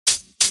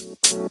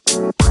Yo,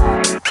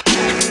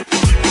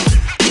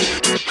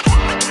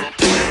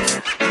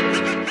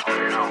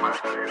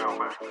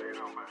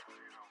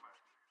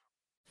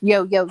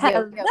 yo, yo,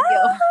 Hello. yo, yo.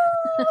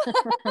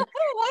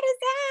 What is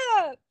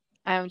up?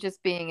 I'm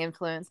just being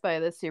influenced by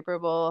the Super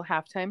Bowl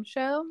halftime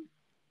show.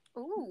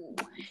 Ooh.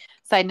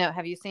 Side note,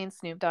 have you seen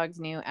Snoop Dogg's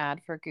new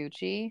ad for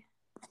Gucci?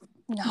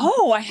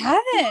 No, I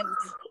haven't.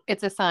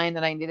 It's a sign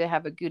that I need to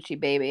have a Gucci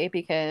baby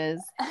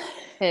because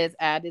his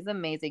ad is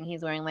amazing.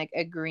 He's wearing like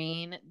a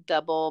green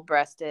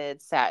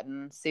double-breasted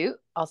satin suit.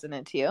 I'll send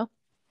it to you.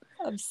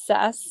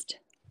 Obsessed.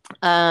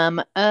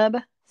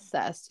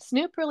 Obsessed.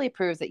 Snoop really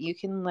proves that you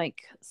can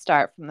like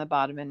start from the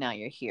bottom and now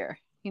you're here.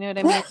 You know what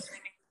I mean?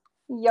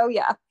 Yo,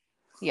 yeah.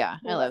 Yeah,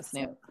 I love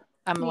Snoop.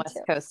 I'm Me West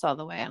too. Coast all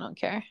the way. I don't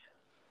care.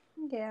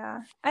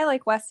 Yeah. I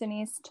like West and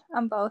East.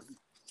 I'm both.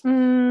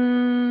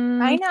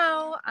 Mm, I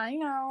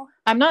know.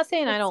 I'm not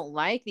saying I don't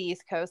like the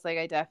East Coast. Like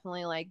I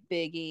definitely like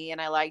Biggie and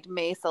I liked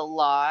Mace a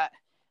lot.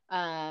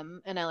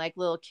 And I like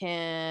Lil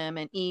Kim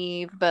and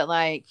Eve, but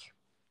like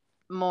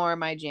more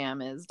my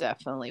jam is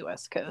definitely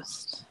West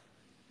Coast.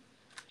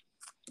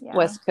 Yeah.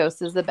 West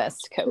Coast is the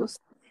best coast.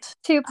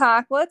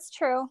 Tupac. Well, it's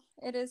true.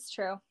 It is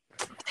true.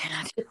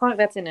 Tupac,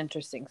 that's an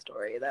interesting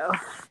story though.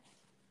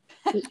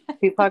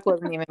 Tupac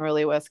wasn't even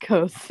really West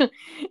Coast.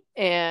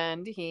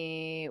 And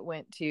he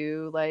went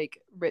to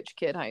like rich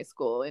kid high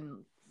school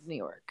in New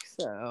York.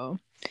 So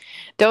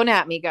don't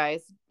at me,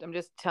 guys. I'm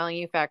just telling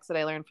you facts that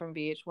I learned from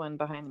VH1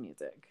 Behind the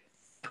Music.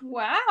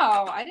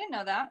 Wow. I didn't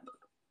know that.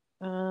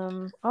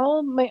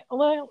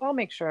 I'll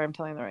make sure I'm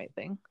telling the right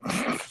thing.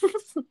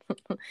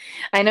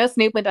 I know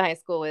Snoop went to high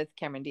school with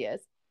Cameron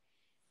Diaz.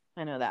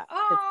 I know that.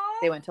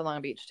 They went to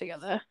Long Beach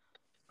together.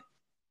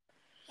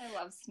 I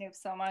love Snoop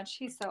so much.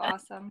 He's so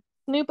awesome.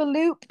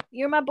 Snoop-a-loop.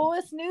 You're my boy,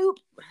 Snoop.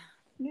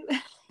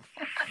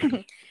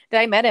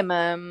 I met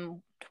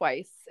him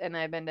twice, and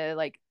I've been to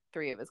like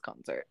 3 of his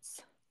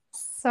concerts.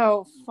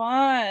 So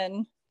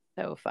fun.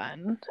 So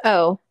fun.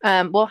 Oh,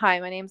 well, hi,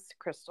 my name's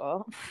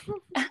Crystal.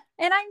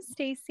 And I'm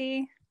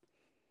Stacy.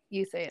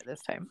 You say it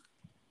this time.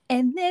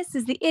 And this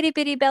is the Itty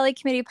Bitty Belly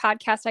Committee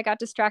podcast. I got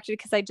distracted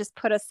because I just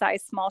put a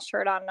size small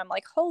shirt on and I'm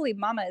like, holy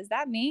mama, is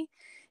that me?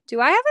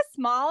 Do I have a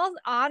small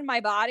on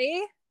my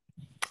body?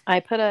 I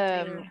put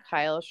a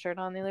Kyle shirt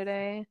on the other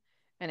day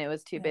and it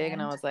was too big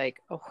and I was like,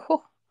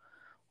 oh,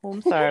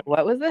 I'm sorry.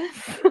 What was this?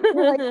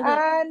 You're like,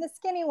 I'm the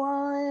skinny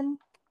one.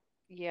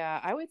 Yeah,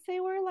 I would say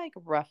we're like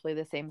roughly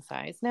the same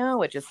size now,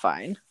 which is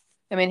fine.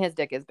 I mean, his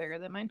dick is bigger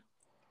than mine.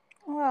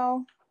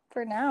 Well,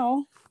 for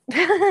now.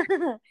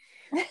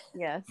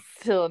 Yes,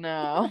 still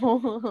no.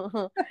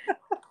 Do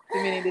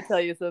we need to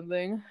tell you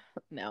something?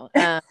 No.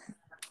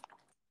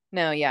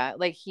 No, yeah.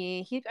 Like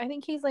he I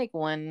think he's like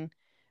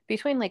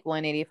between like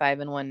 185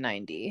 and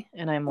 190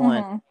 and I'm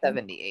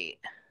 178.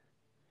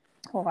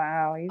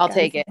 Wow. I'll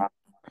take it.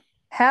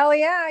 Hell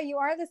yeah, you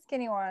are the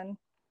skinny one.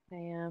 I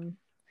am.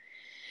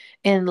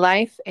 In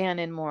life and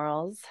in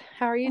morals.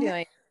 How are you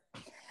doing?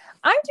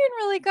 I'm doing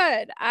really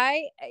good.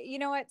 You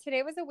know what?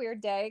 Today was a weird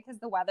day because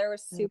the weather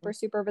was super,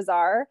 super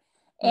bizarre.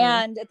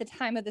 And at the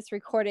time of this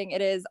recording,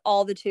 it is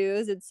all the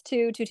twos. It's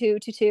 2, 2, 2,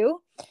 2,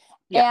 2.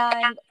 Yeah.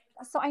 And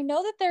so I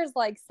know that there's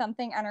like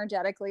something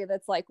energetically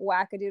that's like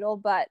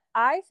wackadoodle, but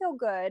I feel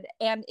good.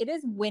 And it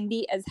is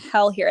windy as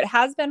hell here. It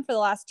has been for the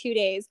last 2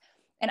 days.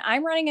 And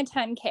I'm running a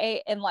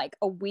 10K in like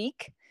a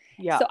week.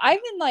 Yeah. So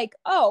I've been like,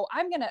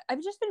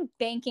 I've just been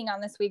banking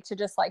on this week to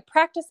just like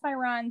practice my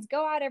runs,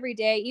 go out every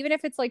day, even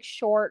if it's like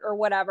short or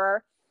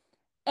whatever.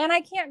 And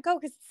I can't go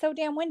because it's so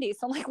damn windy.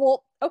 So I'm like,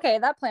 well, okay,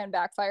 that plan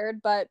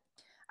backfired, but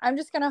I'm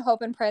just going to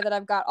hope and pray that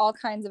I've got all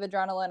kinds of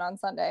adrenaline on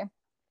Sunday.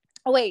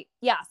 Oh, wait.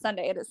 Yeah,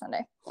 Sunday. It is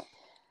Sunday.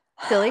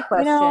 Silly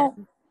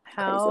question.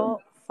 How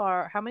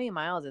many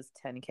miles is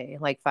 10K?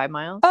 Like 5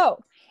 miles? Oh,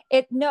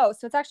 so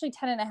it's actually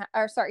 6.5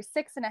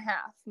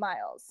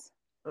 miles.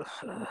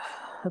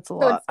 That's a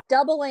lot. So it's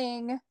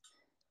doubling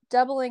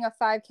a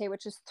 5K,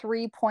 which is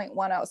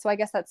 3.10. So I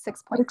guess that's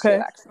 6.2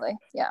 actually.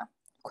 Yeah.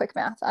 Quick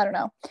math. I don't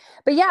know.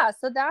 But yeah,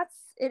 so that's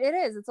it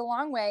is. It's a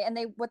long way. And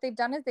what they've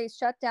done is they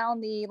shut down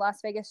the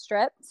Las Vegas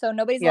Strip. So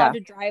nobody's allowed to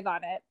drive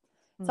on it.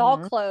 It's all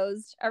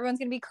closed. Everyone's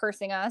going to be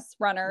cursing us,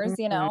 runners,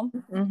 you know.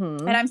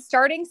 And I'm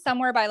starting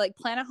somewhere by like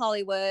Planet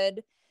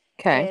Hollywood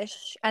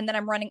ish. And then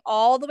I'm running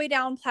all the way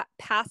down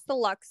past the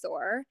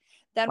Luxor.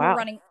 Then we're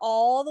running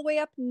all the way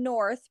up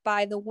north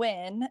by the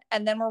Wynn.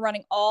 And then we're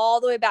running all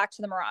the way back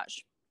to the Mirage.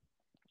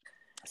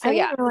 So I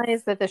didn't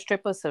realize that the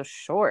Strip was so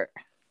short.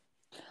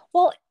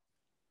 Well,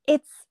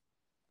 it's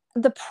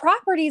the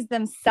properties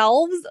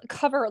themselves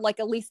cover like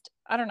at least,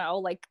 I don't know,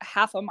 like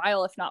half a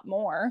mile, if not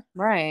more.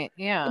 Right.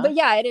 Yeah. But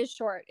yeah, it is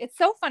short. It's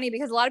so funny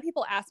because a lot of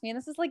people ask me, and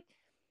this is like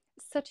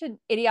such an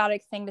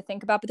idiotic thing to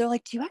think about, but they're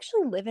like, do you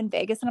actually live in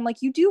Vegas? And I'm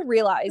like, you do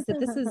realize that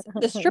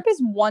the Strip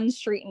is one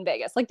street in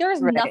Vegas. Like there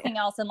is nothing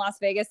else in Las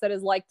Vegas that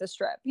is like the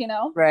Strip, you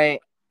know?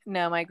 Right.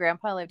 No, my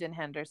grandpa lived in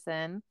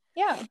Henderson.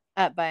 Yeah.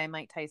 Up by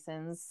Mike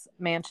Tyson's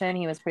mansion.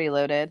 He was pretty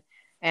loaded.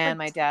 And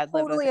my dad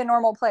lived totally a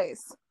normal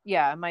place.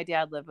 Yeah, my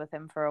dad lived with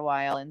him for a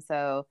while, and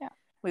so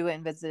we went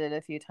and visited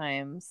a few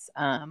times.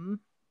 And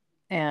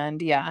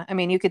And yeah, I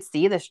mean, you could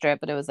see the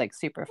strip, but it was like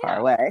super far Yeah.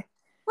 away.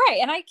 Right.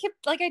 And I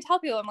kept, like, I tell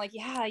people, I'm like,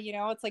 yeah, you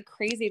know, it's like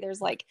crazy.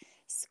 There's like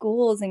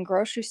schools and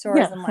grocery stores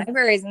Yeah. and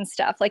libraries and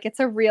stuff. Like it's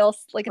a real,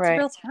 like it's a Right.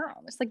 real town.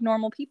 There's like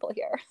normal people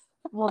here.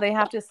 Well, they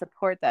have to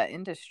support that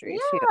industry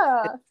too. It's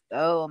Yeah.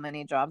 so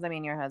many jobs. I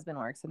mean, your husband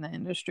works in the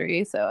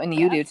industry, so, and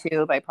you Yeah. do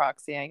too by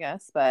proxy, I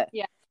guess. But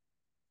Yeah.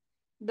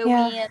 The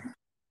yeah. wind.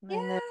 And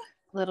then the Yeah.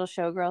 little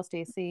showgirl,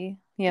 Stacy.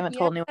 You haven't Yeah.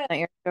 told anyone that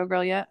you're a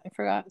showgirl yet. I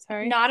forgot.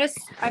 Sorry.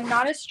 I'm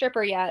not a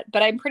stripper yet,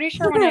 but I'm pretty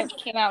sure when I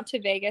came out to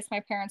Vegas,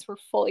 my parents were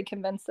fully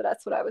convinced that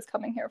that's what I was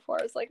coming here for.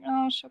 I was like,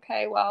 oh,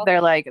 okay, well.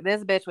 They're like,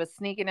 this bitch was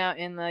sneaking out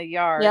in the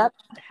yard, Yep.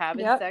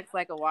 having Yep. sex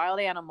like a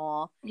wild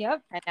animal.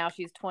 Yep. And now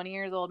she's 20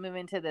 years old,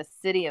 moving to the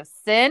city of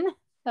sin.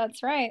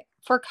 That's right.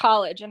 For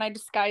college. And I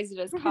disguised it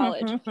as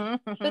college.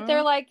 But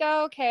they're like,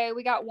 oh, okay,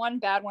 we got one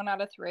bad one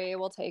out of 3.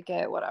 We'll take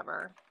it.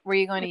 Whatever. Were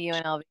you going to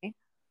UNLV?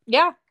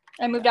 Yeah.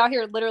 I moved out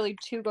here literally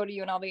to go to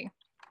UNLV.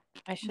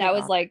 That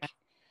was like,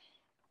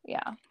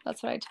 yeah,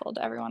 that's what I told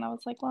everyone. I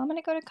was like, well, I'm going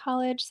to go to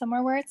college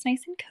somewhere where it's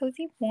nice and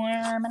cozy,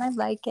 warm, and I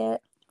like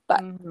it.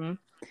 But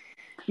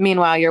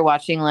meanwhile, you're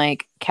watching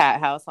like Cat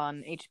House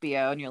on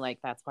HBO and you're like,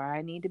 that's where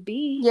I need to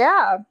be.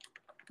 Yeah.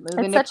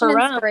 Moving it's such an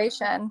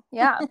inspiration.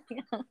 Yeah.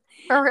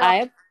 For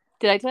real.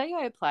 Did I tell you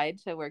I applied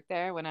to work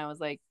there when I was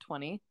like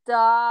 20?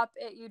 Stop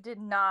it. You did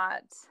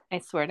not. I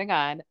swear to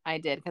God, I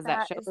did, because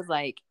that show was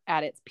like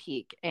at its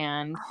peak.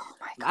 And oh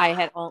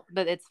my God.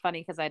 but it's funny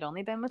because I'd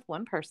only been with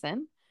one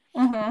person,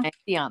 Mm-hmm. my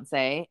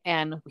fiance,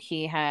 and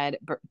he had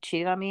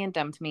cheated on me and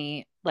dumped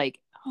me like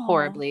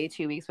horribly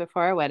 2 weeks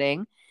before our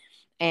wedding.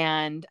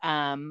 And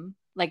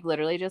like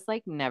literally just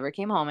like never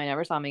came home. I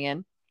never saw him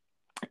again.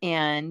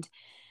 And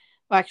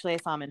well, actually I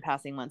saw him in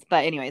passing once.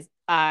 But anyways,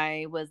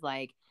 I was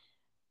like,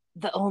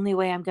 the only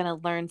way I'm gonna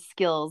learn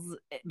skills,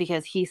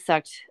 because he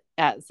sucked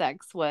at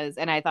sex, was,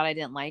 and I thought I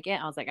didn't like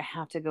it. I was like, I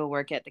have to go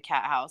work at the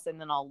Cat House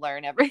and then I'll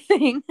learn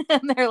everything.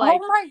 And they're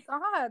like, oh my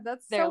God,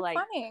 that's so like,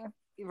 funny.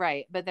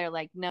 Right. But they're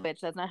like, no,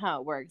 bitch, that's not how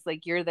it works.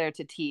 Like, you're there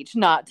to teach,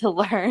 not to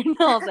learn.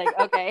 I was like,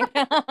 okay.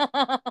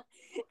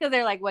 Because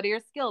they're like, what are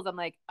your skills? I'm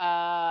like,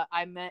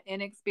 I'm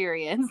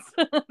inexperienced.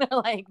 They're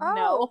like,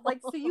 no.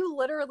 Like, so you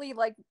literally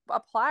like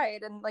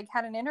applied and like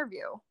had an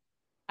interview.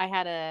 I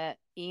had a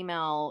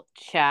email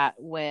chat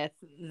with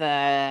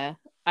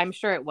I'm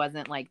sure it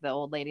wasn't like the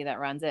old lady that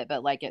runs it,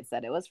 but like it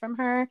said it was from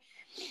her.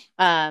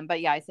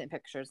 But yeah, I sent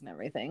pictures and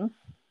everything.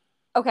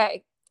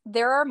 Okay.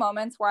 There are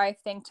moments where I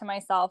think to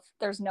myself,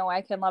 there's no way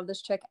I can love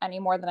this chick any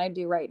more than I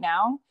do right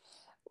now.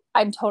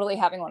 I'm totally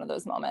having one of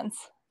those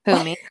moments.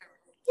 Who, me?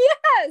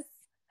 Yes.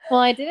 Well,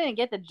 I didn't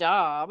get the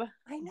job.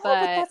 I know,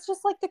 but that's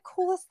just like the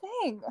coolest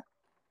thing.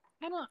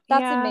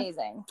 That's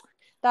amazing.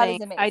 That is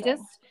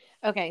amazing.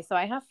 Okay, so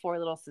I have 4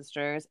 little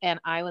sisters, and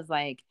I was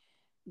like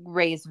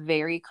raised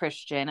very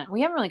Christian.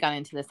 We haven't really gotten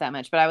into this that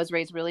much, but I was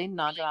raised really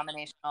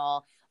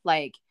non-denominational.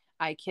 Like,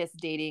 I kiss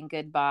dating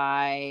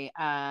goodbye.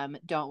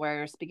 Don't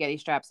wear spaghetti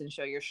straps and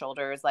show your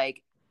shoulders.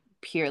 Like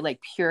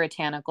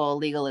puritanical,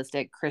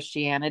 legalistic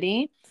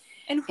Christianity.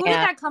 And who did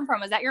that come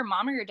from? Was that your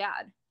mom or your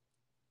dad?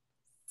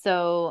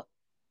 So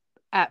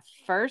at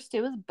first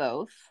it was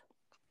both.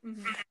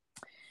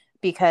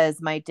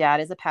 Because my dad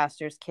is a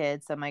pastor's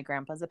kid, so my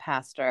grandpa's a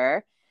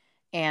pastor.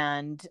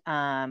 And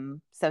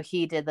so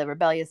he did the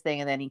rebellious thing,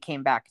 and then he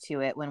came back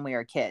to it when we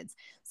were kids.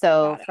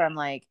 So from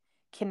like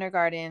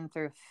kindergarten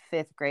through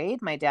 5th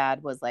grade, my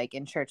dad was like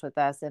in church with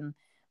us and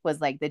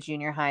was like the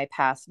junior high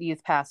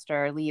youth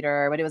pastor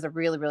leader, but it was a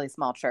really, really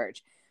small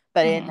church.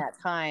 But in that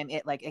time,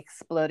 it like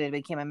exploded,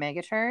 became a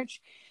mega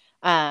church.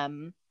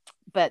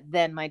 But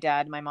then my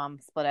dad and my mom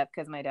split up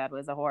because my dad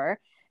was a whore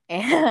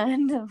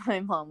and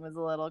my mom was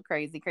a little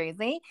crazy.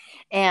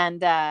 And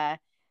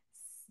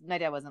my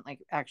dad wasn't like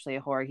actually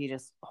a whore. He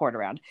just whored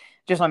around.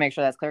 Just want to make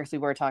sure that's clear. So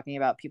we were talking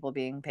about people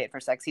being paid for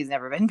sex. He's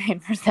never been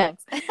paid for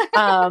sex.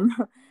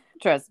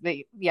 Trust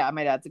me. Yeah,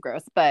 my dad's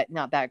gross, but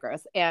not that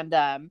gross.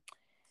 And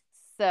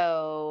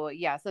so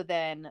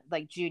then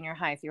like junior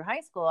high through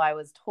high school, I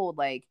was told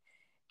like,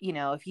 you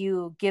know, if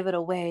you give it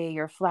away,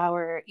 your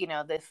flower, you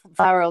know, this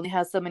flower only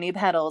has so many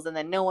petals and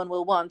then no one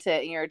will want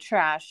it and you're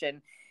trash.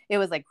 And it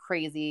was like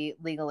crazy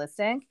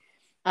legalistic.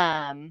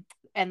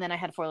 And then I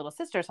had 4 little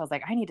sisters. So I was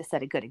like, I need to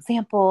set a good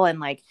example. And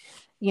like,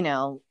 you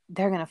know,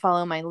 they're going to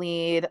follow my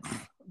lead.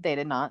 They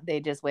did not. They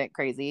just went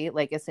crazy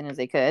like as soon as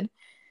they could.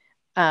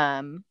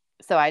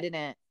 So I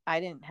didn't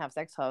have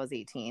sex till I was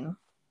 18.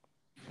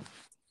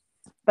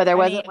 But there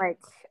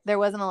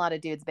wasn't a lot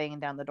of dudes banging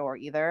down the door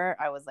either.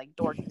 I was like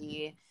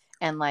dorky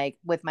and like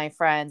with my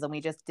friends, and we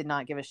just did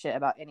not give a shit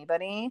about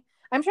anybody.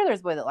 I'm sure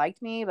there's boys that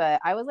liked me, but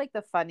I was like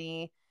the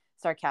funny,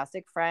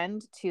 sarcastic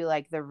friend to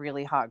like the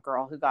really hot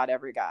girl who got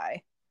every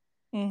guy.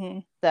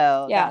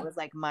 So that was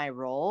like my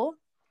role.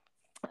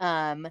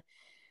 But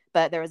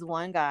there was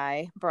one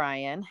guy,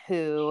 Brian,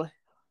 who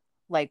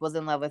like was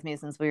in love with me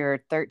since we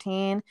were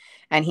 13,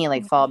 and he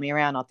like followed me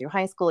around all through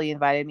high school. He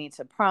invited me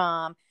to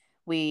prom.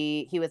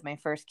 He was my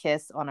first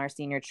kiss on our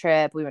senior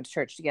trip. We went to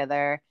church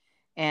together,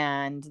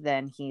 and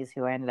then he's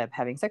who I ended up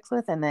having sex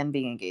with and then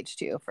being engaged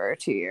to for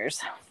 2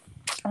 years.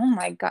 Oh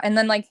my God. And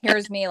then like,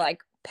 here's me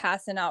like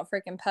passing out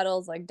freaking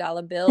petals like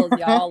dollar bills,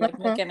 y'all, like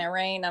making it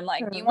rain. I'm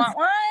like, you want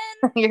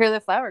one? You're the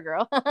flower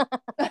girl.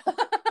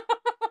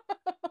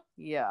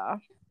 Yeah.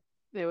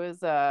 It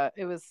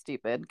was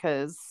stupid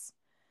because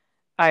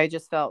I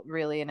just felt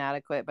really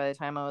inadequate by the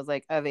time I was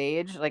like of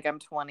age. Like I'm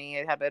 20.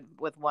 I had been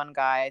with one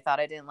guy. I thought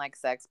I didn't like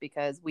sex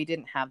because we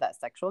didn't have that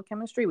sexual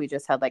chemistry. We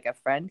just had like a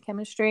friend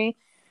chemistry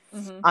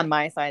on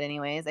my side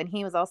anyways. And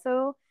he was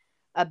also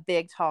a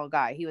big, tall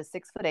guy. He was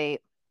 6'8".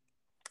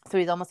 So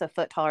he's almost a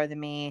foot taller than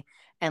me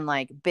and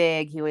like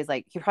big. He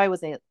probably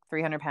was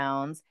 300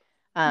 pounds.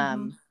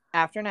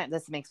 After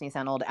this makes me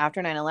sound old.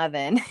 After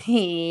 9/11,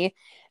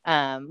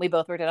 we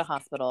both worked at a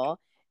hospital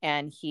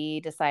and he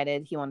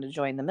decided he wanted to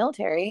join the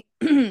military.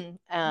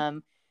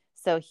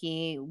 So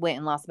he went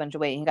and lost a bunch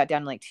of weight. He got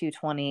down to like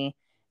 220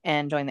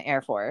 and joined the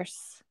Air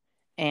Force.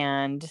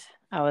 And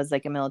I was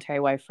like a military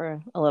wife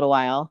for a little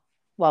while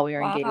we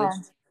were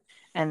engaged.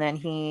 And then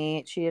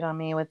he cheated on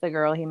me with the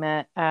girl he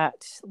met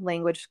at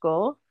language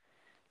school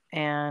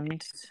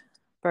and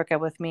broke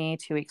up with me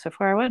 2 weeks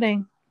before our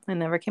wedding and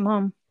never came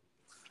home.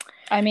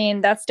 I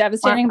mean, that's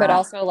devastating, but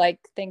also like,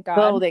 thank God.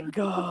 Oh, thank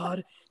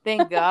God.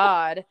 Thank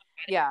God.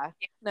 Yeah.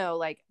 No,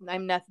 like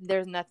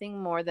there's nothing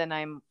more that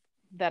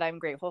I'm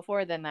grateful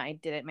for than that I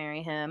didn't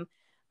marry him.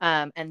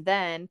 And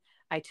then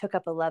I took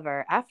up a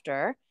lover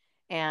after,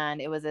 and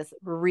it was this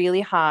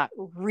really hot,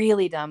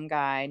 really dumb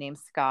guy named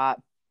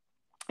Scott.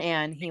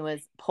 And he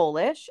was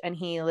Polish and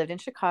he lived in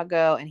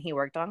Chicago and he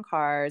worked on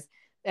cars.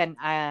 And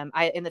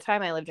I in the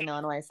time I lived in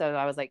Illinois, so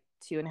I was like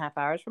 2.5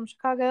 hours from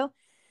Chicago.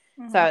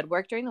 So I would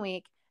work during the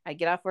week. I'd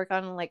get off work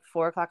on like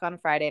 4 o'clock on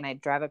Friday and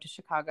I'd drive up to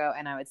Chicago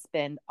and I would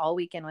spend all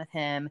weekend with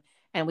him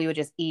and we would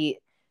just eat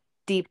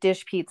deep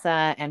dish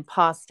pizza and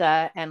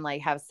pasta and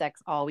like have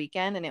sex all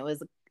weekend.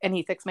 And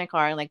he fixed my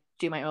car and like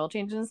do my oil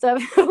changes and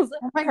stuff. It was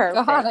oh my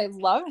perfect. God, I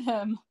love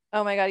him.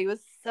 Oh my God, he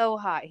was so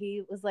hot.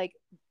 He was like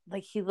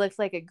he looks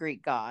like a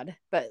Greek god,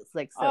 but it's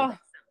like so.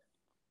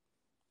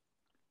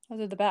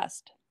 Those are the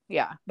best.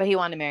 Yeah, but he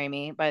wanted to marry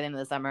me by the end of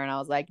the summer, and I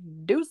was like,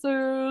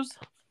 deuces.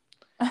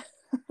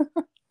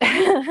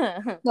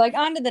 Like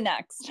on to the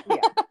next.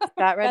 Yeah,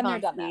 Scott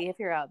Redmonsky, if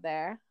you're out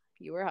there,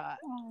 you were hot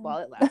while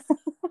it lasts.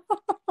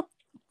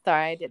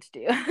 Sorry, I ditched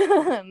you.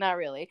 Not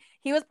really.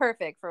 He was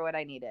perfect for what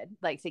I needed,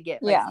 like to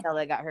get like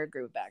Stella got her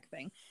groove back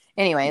thing.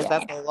 Anyways,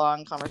 that's a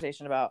long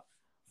conversation about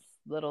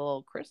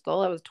little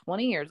Crystal. That was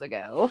 20 years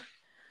ago.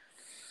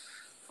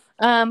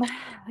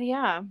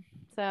 Yeah.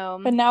 So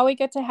but now we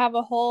get to have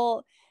a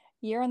whole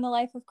year in the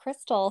life of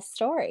Crystal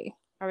story.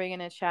 Are we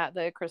gonna chat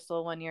the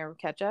Crystal 1 year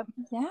catch up?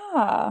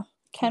 Yeah.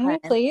 Can we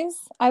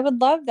please? I would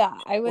love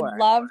that. I would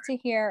love to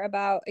hear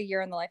about a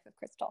year in the life of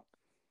Crystal.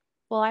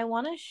 Well, I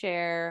want to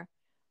share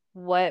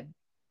what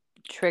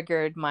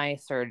triggered my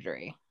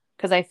surgery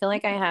because I feel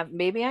like I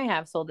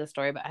have sold this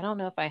story, but I don't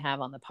know if I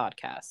have on the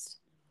podcast.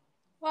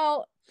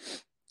 Well,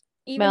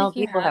 even if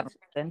people haven't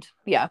listened.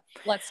 Yeah.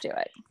 Let's do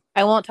it.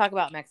 I won't talk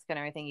about Mexico and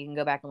everything. You can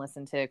go back and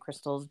listen to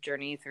Crystal's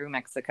journey through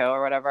Mexico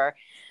or whatever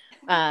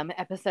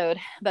episode.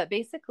 But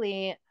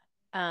basically,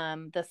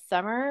 the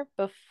summer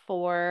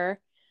before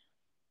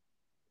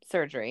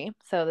surgery,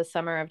 so the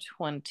summer of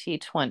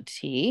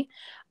 2020,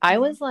 I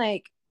was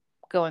like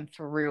going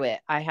through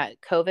it.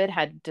 COVID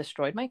had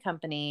destroyed my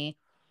company.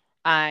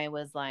 I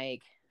was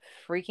like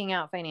freaking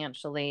out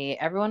financially.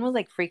 Everyone was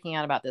like freaking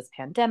out about this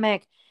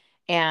pandemic.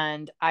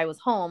 And I was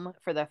home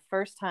for the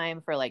first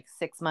time for like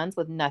 6 months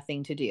with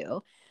nothing to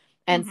do.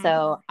 And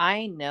so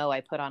I know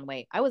I put on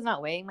weight. I was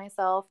not weighing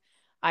myself.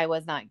 I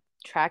was not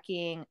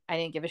tracking. I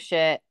didn't give a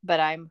shit. But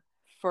I'm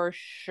for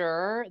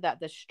sure that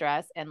the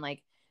stress and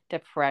like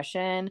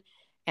depression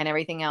and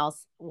everything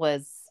else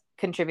was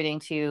contributing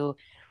to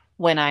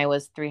when I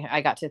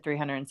got to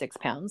 306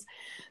 pounds.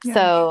 Yeah.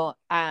 So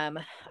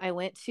I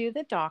went to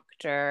the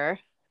doctor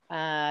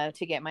to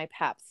get my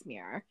pap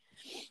smear.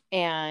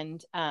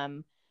 And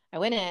I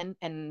went in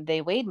and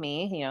they weighed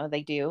me,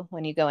 they do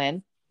when you go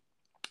in.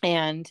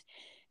 And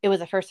it was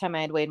the first time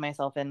I had weighed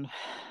myself in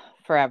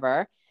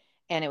forever.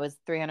 And it was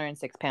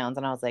 306 pounds.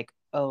 And I was like,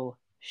 oh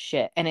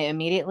shit. And it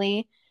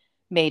immediately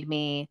made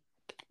me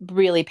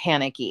really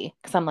panicky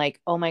because I'm like,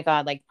 oh my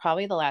God, like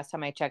probably the last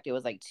time I checked, it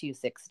was like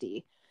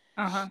 260.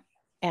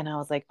 And I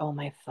was like, oh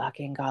my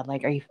fucking God,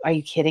 like, are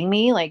you kidding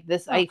me? Like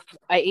this, I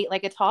ate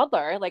like a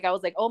toddler. Like I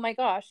was like, oh my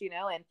gosh,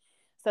 and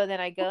so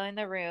then I go in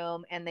the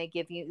room and they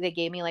gave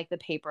me like the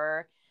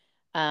paper,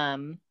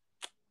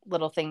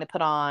 little thing to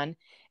put on,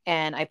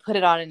 and I put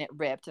it on and it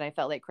ripped and I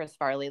felt like Chris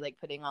Farley, like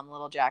putting on the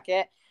little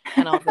jacket.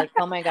 And I was like,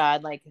 oh my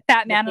God, like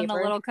Batman in a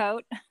little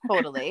coat.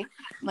 Totally.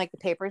 Like the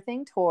paper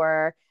thing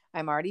tore.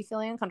 I'm already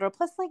feeling uncomfortable.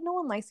 Plus, like no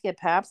one likes to get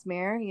pap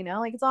smear,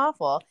 like it's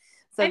awful.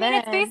 So mean,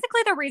 it's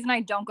basically the reason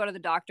I don't go to the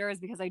doctor is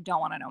because I don't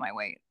want to know my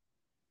weight.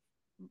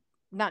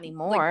 Not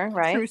anymore, like,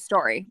 right? True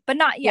story. But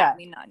not I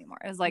mean, not anymore.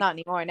 It was like not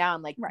anymore. Now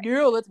I'm like,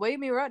 yeah, let's weigh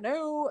me right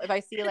now. If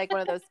I see like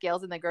one of those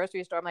scales in the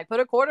grocery store, I'm like,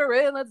 put a quarter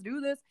in, let's do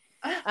this.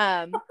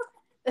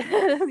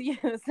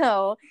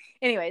 So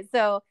anyway,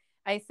 so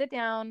I sit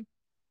down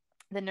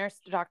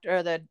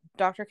the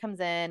doctor comes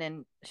in,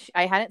 and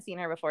I hadn't seen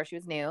her before. She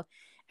was new.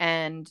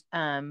 And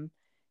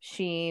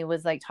she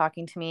was like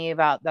talking to me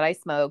about that I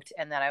smoked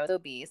and that I was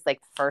obese, like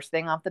first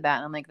thing off the bat.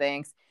 And I'm like,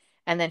 thanks.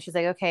 And then she's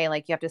like, okay,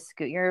 like you have to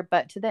scoot your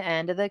butt to the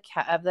end of the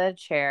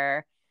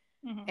chair,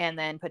 and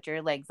then put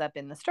your legs up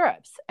in the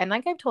stirrups. And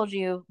like I've told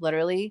you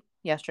literally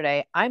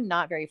yesterday, I'm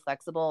not very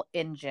flexible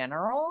in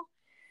general.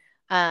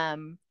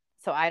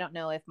 So I don't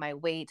know if my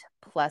weight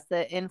plus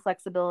the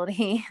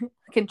inflexibility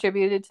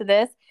contributed to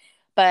this,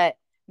 but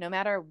no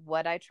matter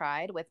what I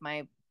tried with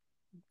my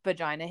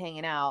vagina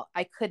hanging out,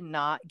 I could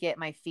not get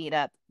my feet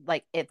up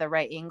like at the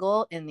right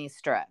angle in these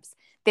stirrups.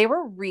 They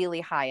were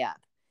really high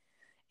up.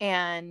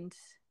 And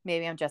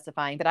maybe I'm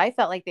justifying, but I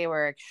felt like they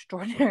were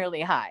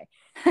extraordinarily high.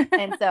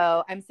 And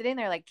so I'm sitting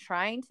there like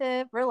trying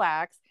to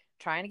relax,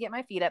 trying to get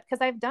my feet up,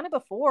 because I've done it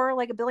before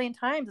like a billion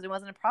times and it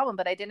wasn't a problem,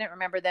 but I didn't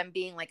remember them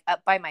being like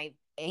up by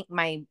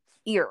my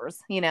ears,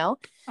 you know?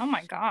 Oh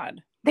my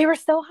God. They were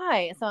so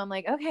high. So I'm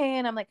like, okay.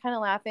 And I'm like kind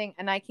of laughing,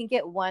 and I can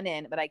get one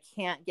in, but I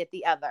can't get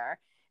the other.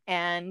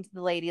 And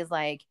the lady is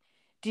like,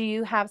 do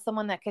you have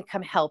someone that could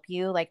come help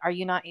you? Like, are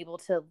you not able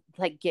to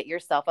like get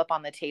yourself up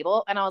on the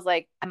table? And I was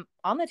like, I'm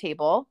on the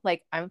table.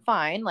 Like, I'm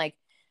fine. Like,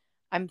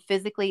 I'm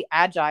physically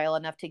agile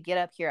enough to get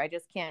up here. I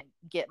just can't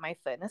get my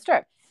foot in the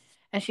strip.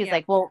 And she's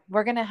like, well,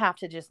 we're going to have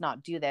to just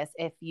not do this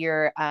if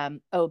your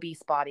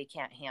obese body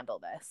can't handle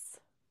this.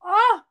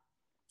 Oh.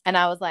 And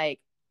I was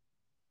like,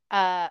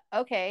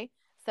 okay.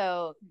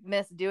 So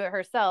Miss Do It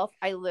Herself,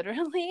 I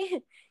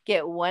literally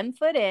get one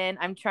foot in.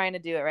 I'm trying to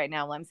do it right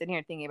now while I'm sitting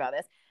here thinking about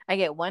this. I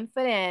get one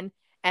foot in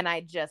and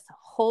I just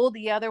hold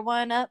the other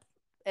one up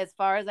as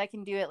far as I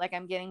can do it, like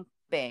I'm getting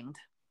banged.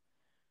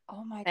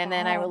 Oh my God. And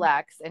then I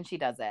relax, and she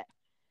does it.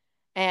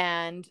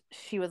 And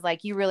she was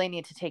like, you really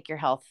need to take your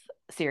health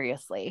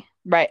seriously.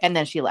 Right. And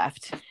then she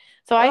left.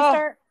 So I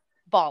start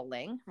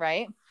bawling.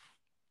 Right.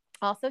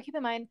 Also, keep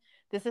in mind,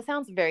 this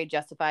sounds very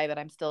justified, but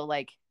I'm still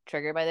like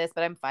triggered by this.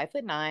 But I'm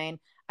 5'9".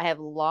 I have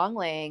long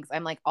legs.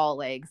 I'm like all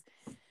legs.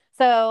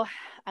 So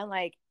I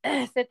like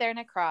sit there and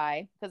I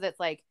cry because it's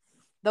like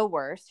the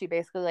worst. She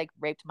basically like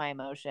raped my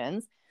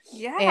emotions.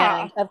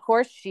 Yeah. And of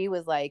course, she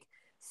was like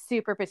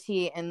super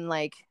petite and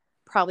like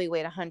probably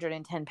weighed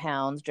 110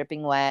 pounds,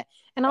 dripping wet.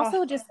 And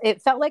also just,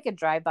 it felt like a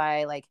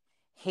drive-by like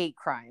hate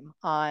crime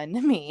on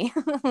me.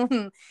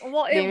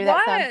 Well, Maybe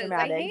that sounds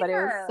dramatic, but it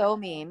was so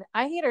mean.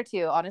 I hate her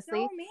too,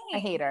 honestly. So mean. I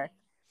hate her.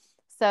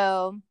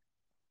 So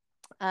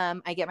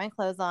I get my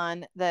clothes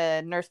on.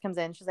 The nurse comes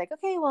in. She's like,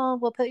 okay, well,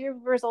 we'll put your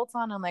results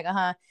on. I'm like,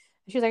 uh-huh.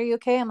 She's like, are you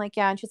okay? I'm like,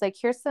 yeah. And she's like,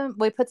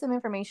 we put some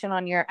information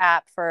on your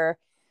app for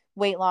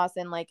weight loss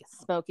and like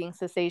smoking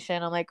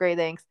cessation. I'm like, great,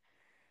 thanks.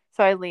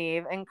 So I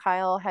leave, and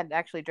Kyle had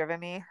actually driven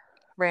me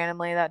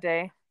randomly that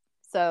day.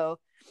 So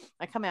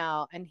I come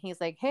out and he's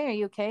like, hey, are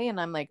you okay? And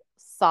I'm like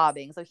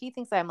sobbing. So he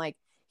thinks I'm like,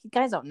 you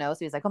guys don't know. So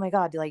he's like, oh my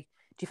God, do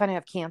you find I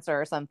have cancer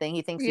or something?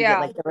 He thinks you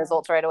get like the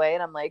results right away.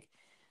 And I'm like,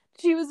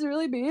 she was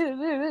really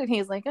mean. And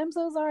he's like, I'm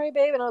so sorry,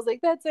 babe. And I was like,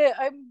 that's it.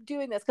 I'm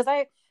doing this. Cause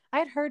I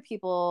had heard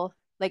people,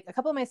 like a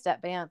couple of my step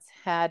aunts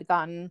had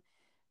gotten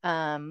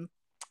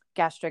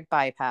gastric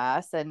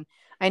bypass, and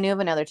I knew of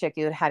another chick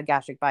who had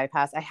gastric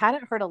bypass. I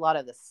hadn't heard a lot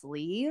of the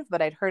sleeve,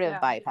 but I'd heard of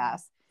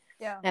bypass.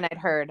 Yeah. And I'd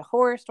heard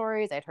horror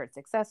stories, I'd heard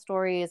success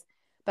stories,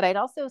 but I'd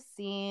also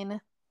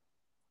seen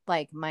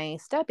like my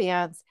step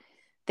aunts,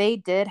 they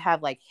did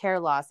have like hair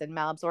loss and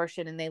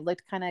malabsorption, and they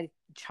looked kind of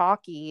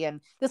chalky. And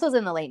this was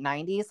in the late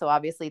 90s, so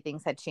obviously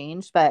things had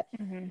changed, but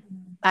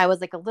I was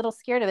like a little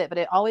scared of it. But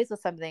it always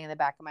was something in the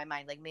back of my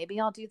mind, like maybe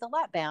I'll do the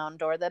lap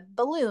band or the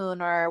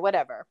balloon or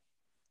whatever.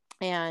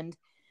 And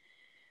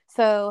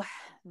so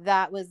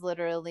that was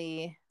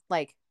literally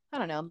like, I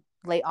don't know,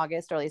 late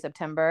August, early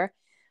September.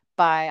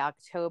 By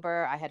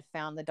October, I had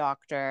found the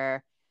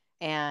doctor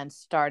and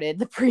started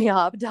the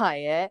pre-op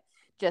diet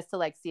just to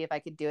like see if I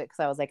could do it. Cause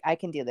I was like, I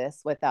can do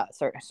this without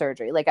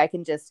surgery. Like I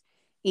can just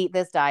eat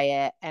this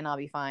diet and I'll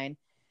be fine.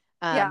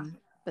 But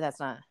that's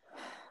not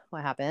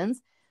what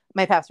happens.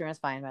 My pap smear is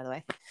fine, by the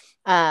way.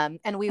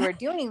 And we were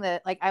doing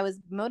I was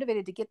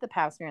motivated to get the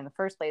pap smear in the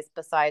first place,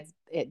 besides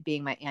it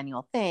being my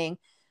annual thing,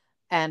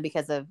 and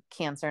because of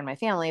cancer in my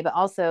family, but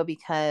also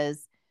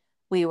because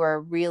we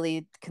were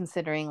really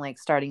considering like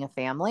starting a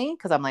family.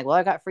 Cause I'm like, well,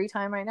 I got free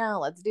time right now.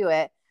 Let's do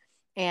it.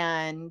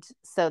 And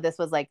so this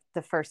was like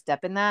the first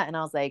step in that. And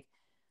I was like,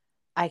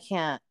 I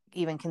can't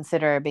even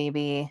consider a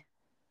baby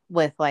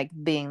with like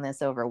being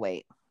this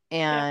overweight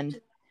and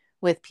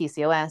with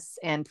PCOS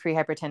and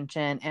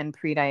prehypertension and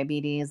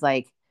prediabetes.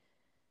 Like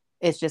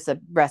it's just a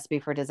recipe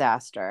for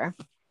disaster.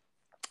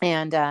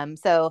 And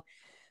so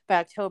by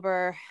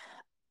October,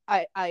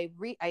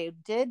 I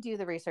did do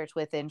the research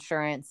with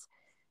insurance,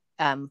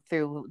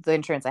 through the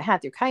insurance I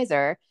had through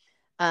Kaiser.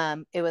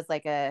 It was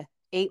like a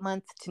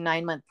 8-month to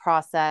 9-month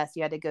process.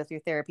 You had to go through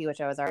therapy, which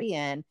I was already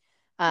in,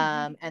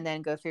 and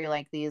then go through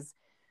like these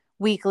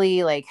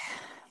weekly like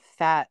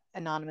fat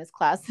anonymous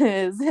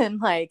classes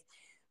and like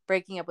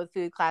breaking up with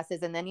food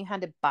classes. And then you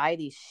had to buy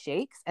these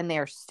shakes, and they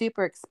are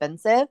super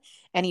expensive.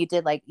 And you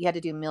had to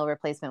do meal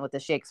replacement with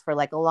the shakes for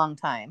like a long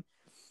time.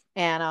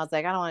 And I was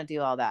like, I don't want to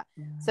do all that.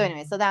 So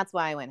anyway, so that's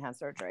why I went and had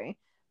surgery.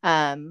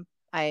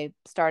 I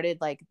started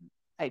like,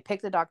 I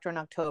picked a doctor in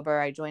October.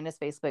 I joined his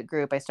Facebook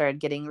group. I started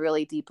getting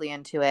really deeply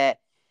into it,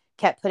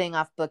 kept putting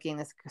off booking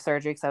this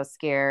surgery because I was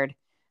scared.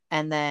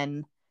 And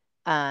then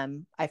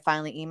I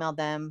finally emailed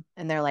them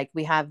and they're like,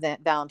 we have the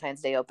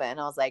Valentine's Day open.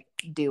 I was like,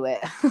 do it.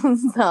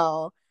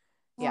 So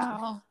yeah.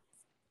 Wow.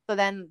 So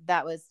then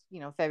that was,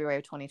 February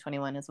of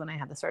 2021 is when I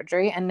had the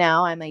surgery. And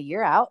now I'm a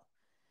year out.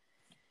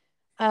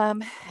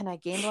 And I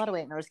gained a lot of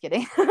weight. No, I was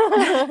kidding.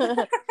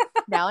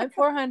 Now I'm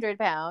 400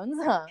 pounds.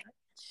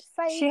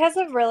 She has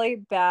a really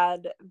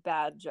bad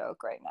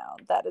joke right now.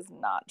 That is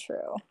not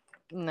true.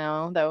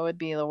 No, that would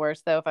be the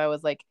worst though if I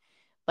was like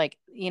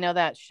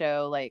that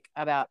show like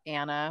about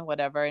Anna,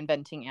 whatever,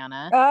 inventing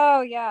Anna.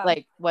 Oh yeah.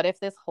 Like, what if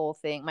this whole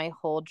thing, my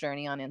whole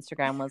journey on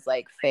Instagram was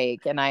like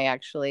fake, and I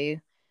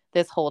actually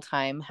this whole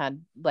time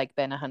had like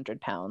been 100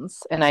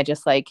 pounds, and I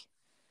just like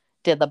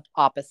did the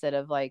opposite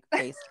of like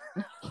face.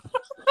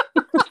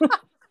 Because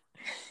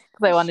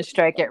I want to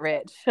strike it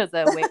rich as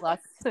a weight loss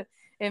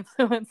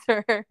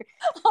influencer.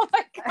 Oh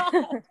my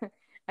god.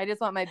 I just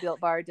want my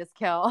Built Bar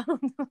discount.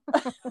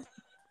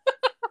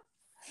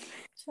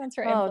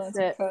 Transfer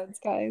influencer codes,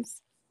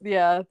 guys.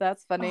 Yeah,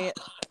 that's funny.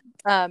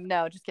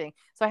 No, just kidding.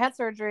 So I had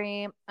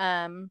surgery.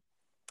 I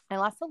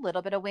lost a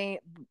little bit of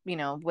weight,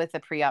 with the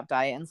pre-op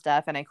diet and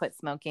stuff, and I quit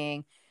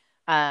smoking.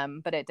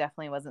 But it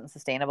definitely wasn't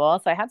sustainable.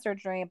 So I had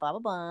surgery, blah, blah,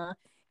 blah.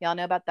 Y'all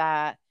know about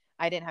that.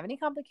 I didn't have any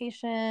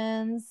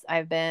complications.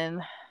 I've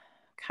been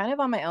kind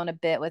of on my own a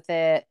bit with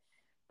it,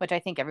 which I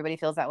think everybody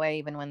feels that way,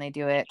 even when they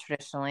do it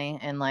traditionally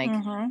in like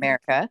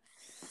America.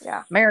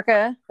 Yeah.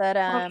 America. But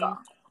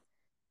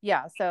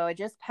yeah, so I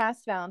just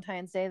passed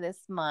Valentine's Day this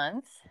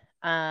month.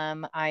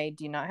 I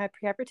do not have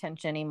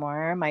prehypertension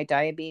anymore. My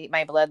diabetes,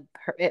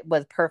 it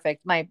was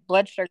perfect. My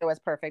blood sugar was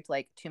perfect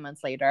like 2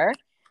 months later,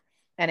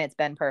 and it's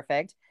been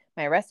perfect.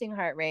 My resting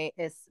heart rate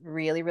is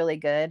really, really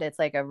good. It's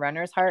like a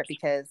runner's heart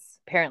because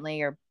apparently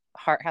your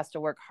heart has to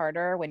work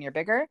harder when you're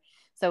bigger.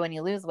 So when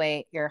you lose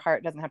weight, your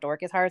heart doesn't have to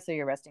work as hard, so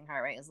your resting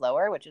heart rate is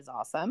lower, which is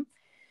awesome.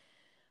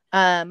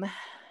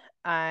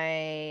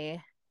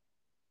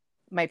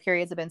 My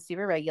periods have been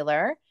super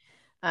regular.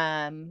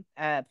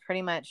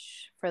 Pretty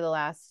much for the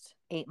last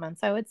 8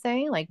 months, I would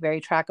say, like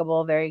very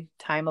trackable, very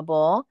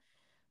timeable.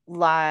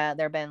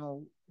 They've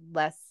been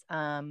less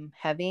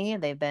heavy.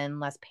 They've been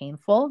less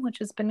painful, which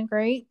has been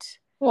great.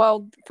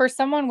 Well, for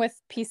someone with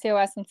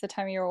PCOS since the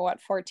time you were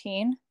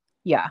 14?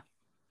 Yeah.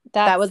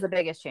 That was the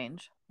biggest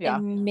change. Yeah.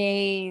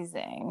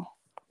 Amazing.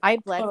 I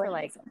bled for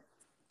like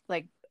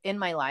in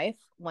my life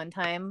one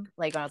time,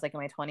 like when I was like in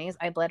my 20s,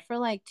 I bled for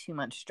like 2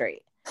 months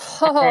straight.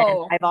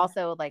 Oh. I've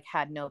also like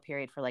had no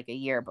period for like a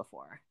year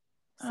before.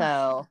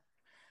 So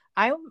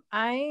I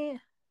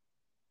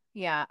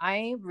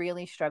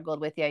really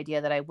struggled with the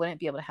idea that I wouldn't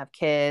be able to have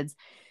kids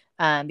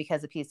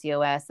because of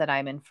PCOS, that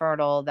I'm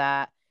infertile,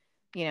 that,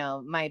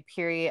 my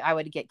period, I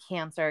would get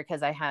cancer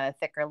because I had a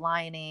thicker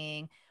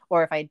lining,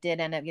 or if I did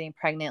end up getting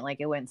pregnant,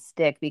 like it wouldn't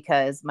stick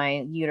because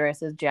my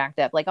uterus is jacked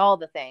up, like all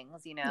the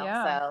things,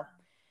 Yeah. So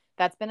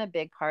that's been a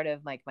big part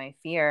of like my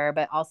fear,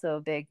 but also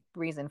a big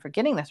reason for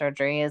getting the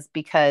surgery is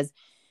because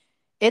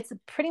it's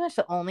pretty much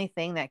the only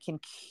thing that can,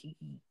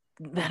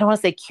 I don't want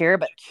to say cure,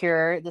 but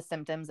cure the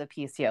symptoms of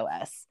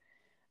PCOS.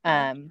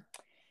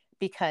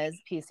 Because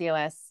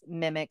PCOS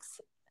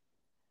mimics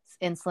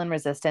insulin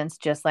resistance,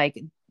 just like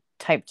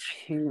type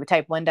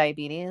 1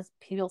 diabetes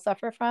people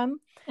suffer from.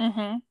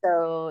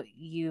 So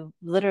you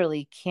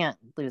literally can't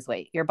lose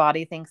weight. Your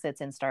body thinks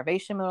it's in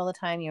starvation mode all the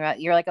time.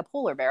 You're like a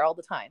polar bear all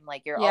the time.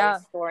 Like you're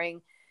always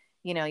storing,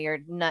 your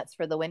nuts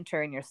for the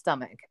winter in your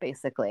stomach,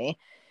 basically.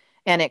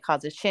 And it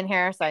causes chin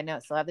hair. So I know I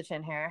still have the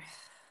chin hair.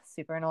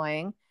 Super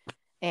annoying.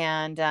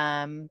 And,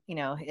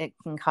 it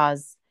can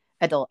cause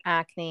adult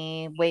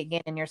acne, weight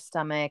gain in your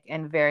stomach,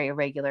 and very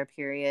irregular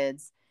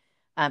periods,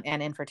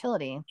 and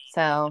infertility.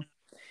 So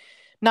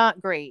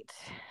not great.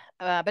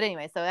 But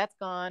anyway, so that's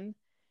gone.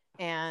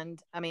 And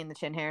I mean, the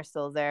chin hair is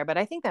still there, but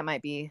I think that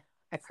might be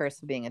a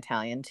curse of being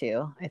Italian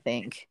too, I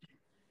think.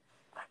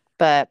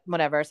 But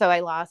whatever. So I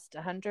lost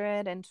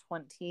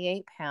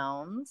 128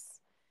 pounds,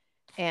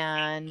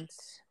 and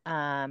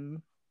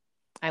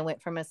I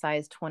went from a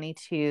size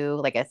 22,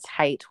 like a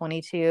tight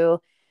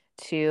 22,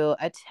 to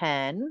a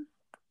 10.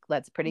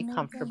 That's pretty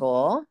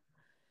comfortable.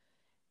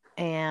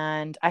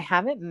 And I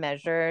haven't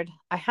measured.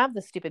 I have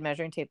the stupid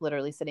measuring tape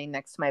literally sitting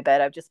next to my bed.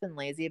 I've just been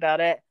lazy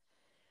about it.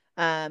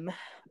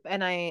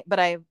 But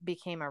I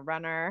became a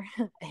runner,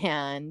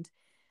 and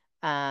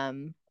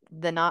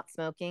the not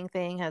smoking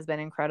thing has been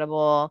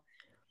incredible.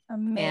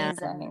 Amazing.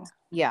 And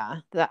yeah,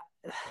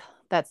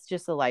 that's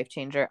just a life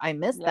changer. I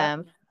miss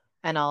them,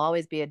 and I'll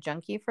always be a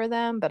junkie for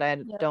them, but I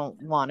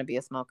don't want to be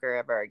a smoker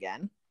ever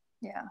again.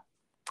 Yeah.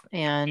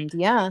 And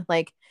yeah,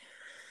 like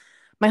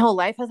my whole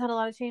life has had a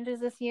lot of changes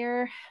this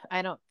year.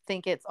 I don't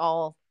think it's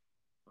all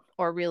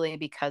or really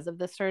because of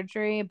the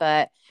surgery,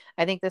 but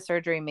I think the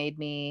surgery made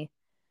me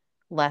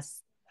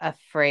less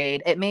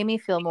afraid. It made me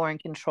feel more in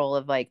control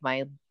of like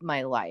my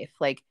life,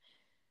 like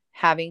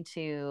having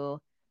to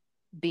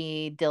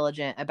be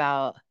diligent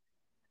about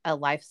a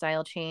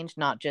lifestyle change,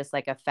 not just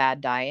like a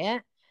fad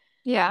diet.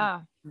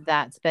 Yeah.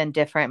 That's been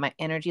different. My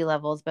energy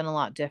level has been a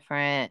lot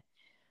different.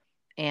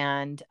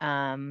 And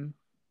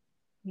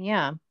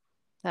yeah,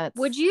 Would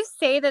that's you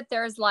say that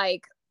there's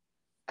like,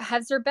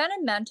 has there been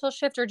a mental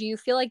shift, or do you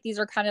feel like these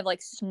are kind of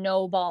like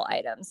snowball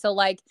items? So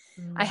like,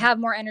 I mm, have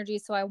more energy,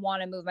 so I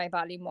want to move my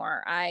body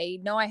more. I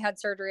know I had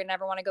surgery and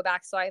never want to go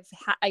back, so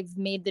I've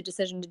made the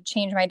decision to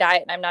change my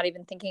diet, and I'm not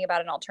even thinking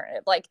about an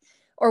alternative. Like,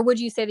 or would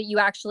you say that you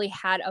actually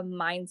had a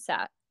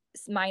mindset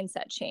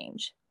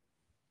change?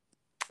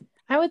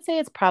 I would say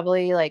it's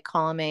probably like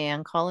column A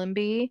and column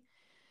B.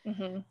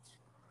 Mm-hmm.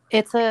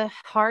 It's a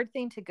hard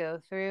thing to go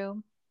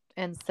through.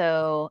 And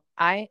so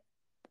I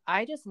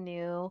just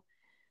knew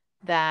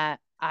that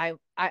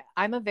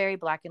I'm a very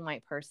black and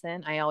white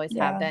person. I always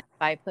have Yeah. been.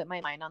 If I put my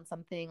mind on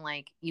something,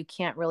 like you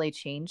can't really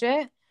change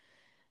it.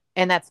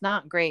 And that's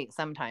not great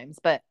sometimes,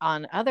 but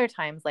on other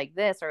times like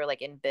this or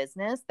like in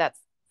business, that's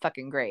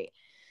fucking great.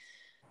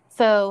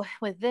 So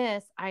with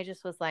this, I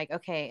just was like,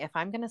 okay, if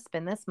I'm going to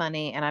spend this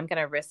money and I'm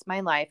going to risk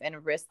my life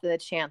and risk the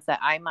chance that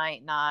I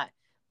might not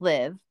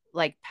live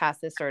like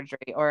past this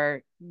surgery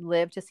or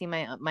live to see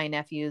my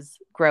nephews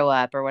grow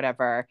up or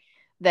whatever,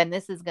 then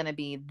this is going to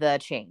be the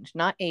change,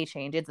 not a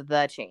change. It's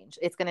the change.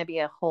 It's going to be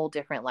a whole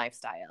different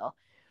lifestyle.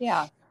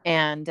 Yeah.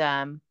 And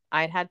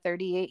I'd had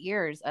 38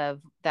 years of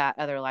that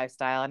other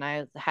lifestyle and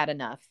I had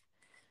enough.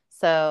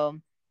 So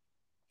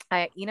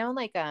like you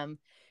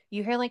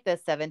hear like the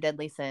seven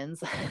deadly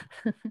sins.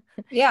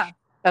 Yeah.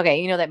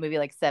 Okay, you know that movie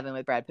like Seven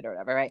with Brad Pitt or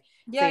whatever, right?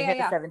 So Yeah. you Yeah. hear the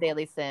Yeah. seven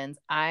deadly sins.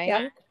 Yep.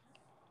 I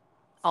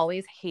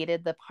always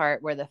hated the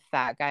part where the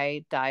fat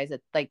guy dies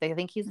at like I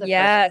think he's the first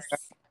Yes.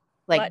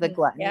 like the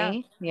Glutton. Yeah.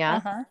 gluttony. Yeah.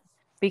 Uh-huh.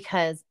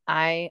 Because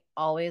I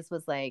always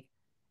was like,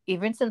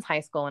 even since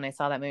high school when I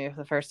saw that movie for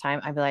the first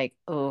time, I'd be like,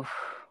 oh,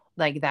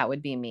 like that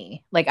would be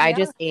me. Like I Yeah.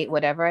 just ate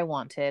whatever I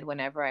wanted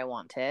whenever I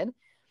wanted.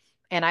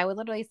 And I would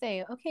literally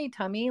say, okay,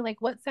 tummy,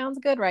 like what sounds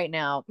good right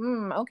now?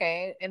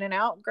 Okay, in and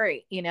out,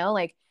 great.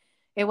 Like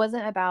it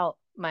wasn't about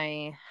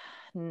my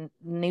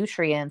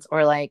nutrients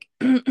or like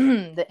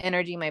the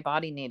energy my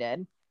body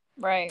needed.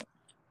 Right.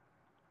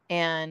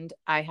 And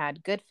I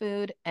had good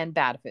food and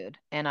bad food.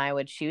 And I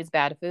would choose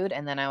bad food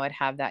and then I would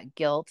have that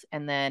guilt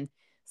and then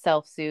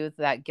self soothe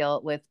that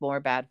guilt with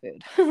more bad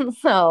food.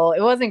 So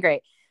it wasn't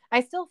great.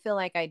 I still feel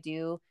like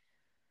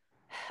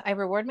I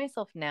reward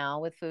myself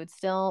now with food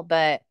still,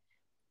 but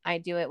I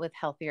do it with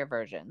healthier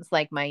versions,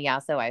 like my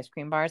Yasso ice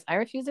cream bars. I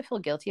refuse to feel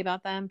guilty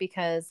about them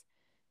because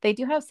they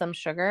do have some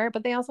sugar,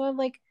 but they also have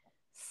like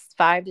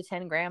 5 to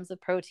 10 grams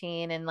of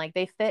protein and like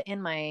they fit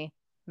in my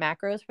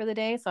macros for the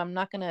day. So I'm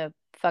not going to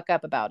fuck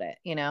up about it.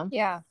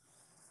 Yeah.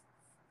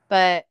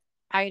 But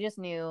I just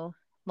knew,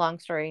 long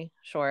story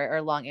short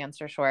or long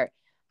answer short,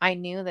 I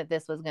knew that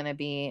this was going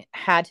to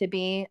had to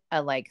be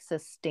a like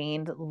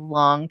sustained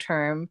long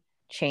term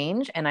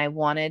change. And I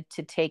wanted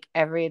to take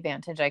every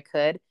advantage I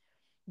could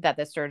that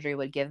the surgery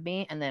would give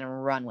me and then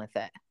run with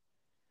it.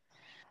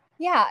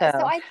 Yeah. So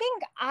So I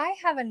think I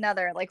have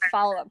another like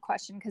follow-up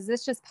question because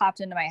this just popped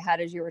into my head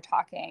as you were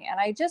talking. And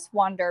I just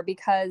wonder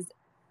because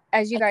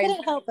as you I guys,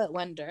 couldn't help but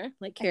wonder,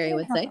 like I Carrie couldn't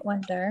would help say. but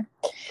wonder.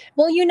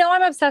 Well,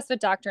 I'm obsessed with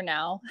Dr.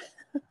 Now.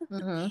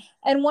 Mm-hmm.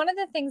 And one of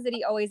the things that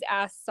he always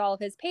asks all of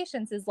his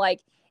patients is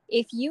like,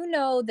 if you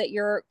know that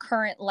your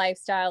current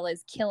lifestyle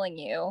is killing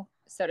you,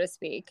 so to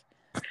speak,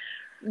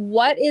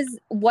 what is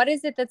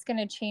it that's going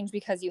to change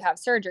because you have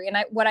surgery? And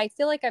what I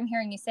feel like I'm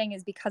hearing you saying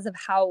is because of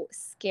how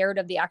scared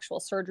of the actual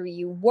surgery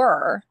you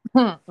were,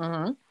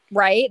 Mm-hmm.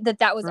 right?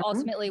 That was Mm-hmm.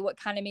 ultimately what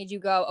kind of made you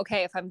go,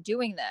 okay, if I'm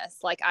doing this,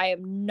 like I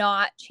am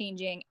not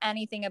changing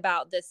anything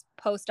about this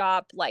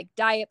post-op like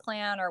diet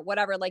plan or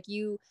whatever. Like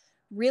you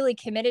really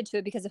committed to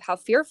it because of how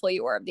fearful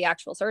you were of the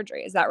actual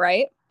surgery. Is that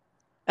right?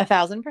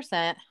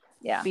 1,000%.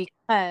 Yeah.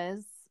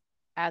 Because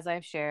as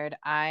I've shared,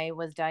 I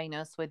was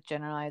diagnosed with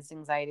generalized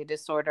anxiety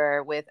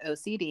disorder with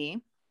OCD.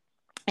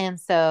 And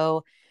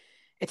so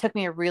it took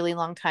me a really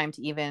long time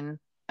to even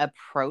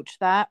approach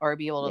that or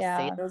be able to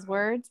say Yeah. those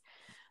words.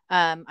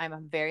 I'm a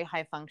very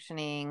high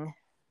functioning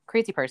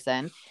crazy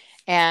person.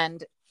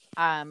 And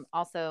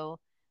also,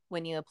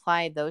 when you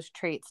apply those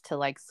traits to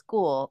like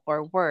school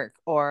or work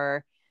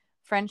or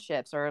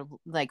friendships or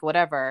like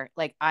whatever,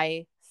 like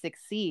I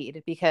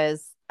succeed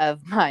because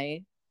of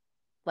my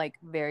like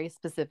very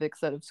specific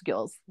set of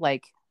skills,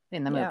 like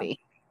in the Yeah. movie.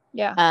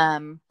 Yeah.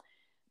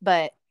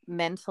 But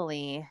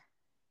mentally,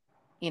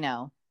 you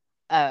know,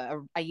 I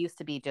used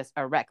to be just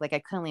a wreck. Like I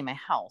couldn't leave my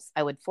house.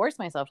 I would force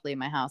myself to leave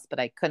my house, but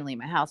I couldn't leave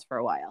my house for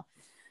a while.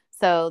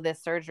 So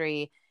this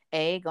surgery,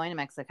 A, going to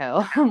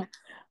Mexico,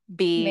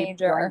 B, going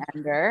Major.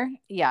 under.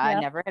 Yeah, I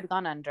Yep. never had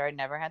gone under,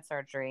 never had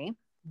surgery. Yep.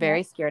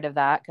 Very scared of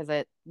that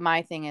because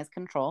my thing is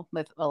control.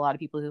 With a lot of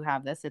people who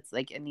have this, it's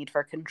like a need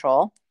for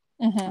control.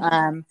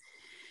 Mm-hmm.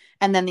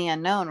 And then the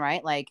unknown,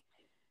 right? Like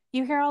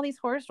you hear all these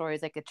horror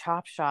stories like a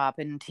chop shop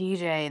and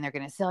TJ and they're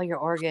going to sell your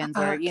organs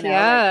or, Fuck like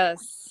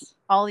yes.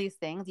 all these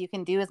things. You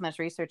can do as much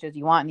research as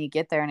you want and you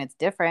get there and it's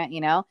different.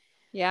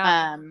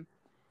 Yeah.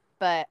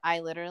 But I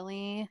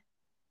literally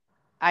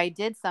I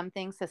did some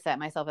things to set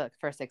myself up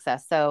for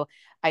success. So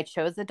I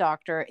chose a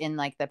doctor in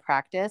like the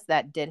practice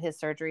that did his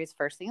surgeries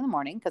first thing in the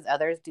morning because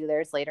others do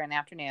theirs later in the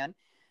afternoon.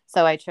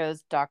 So I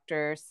chose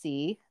Dr.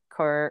 C.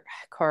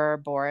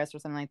 Boris or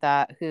something like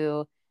that,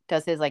 who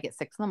does his like at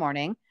 6 in the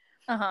morning.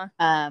 Uh-huh.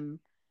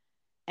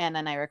 And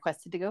then I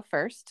requested to go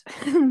first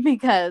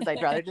because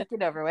I'd rather just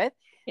get over with.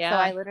 Yeah. So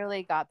I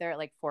literally got there at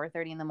like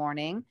 4:30 in the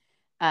morning.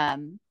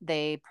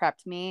 They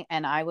prepped me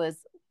and I was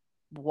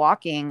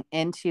walking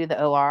into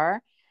the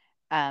OR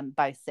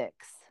by 6.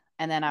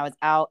 And then I was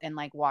out and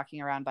like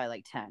walking around by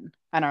like 10.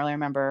 I don't really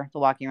remember the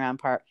walking around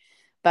part,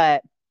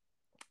 but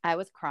I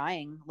was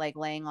crying, like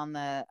laying on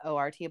the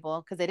OR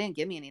table because they didn't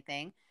give me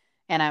anything.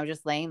 And I was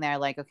just laying there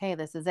like, okay,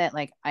 this is it.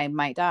 Like I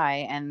might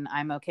die and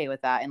I'm okay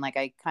with that. And like,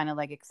 I kind of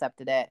like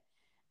accepted it.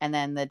 And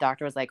then the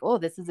doctor was like, oh,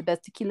 this is the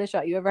best tequila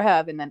shot you ever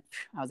have. And then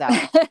I was out.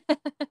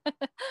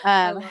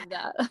 I love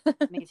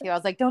that. Me too. I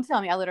was like, don't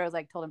tell me. I literally was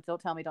like, told him, don't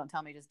tell me.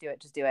 Just do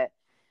it. Just do it.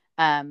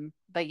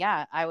 But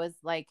yeah, I was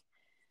like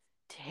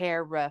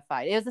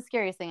terrified. It was the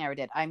scariest thing I ever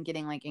did. I'm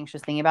getting like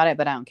anxious thinking about it,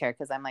 but I don't care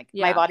because I'm like,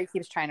 my body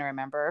keeps trying to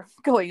remember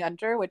going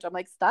under, which I'm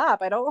like,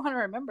 stop. I don't want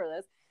to remember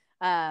this.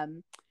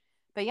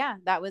 But yeah,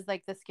 that was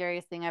like the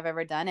scariest thing I've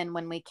ever done. And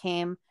when we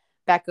came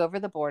back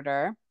over the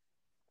border,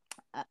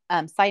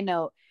 side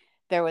note,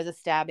 there was a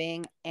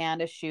stabbing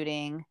and a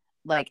shooting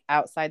like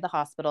outside the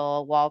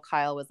hospital while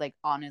Kyle was like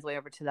on his way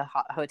over to the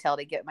hotel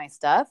to get my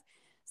stuff.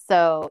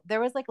 So there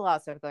was like a lot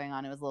of stuff going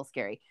on. It was a little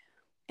scary.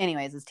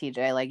 Anyways, it's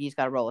TJ. Like you just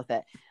got to roll with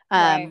it.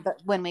 Right.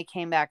 But when we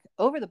came back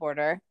over the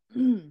border,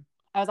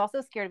 I was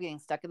also scared of getting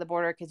stuck at the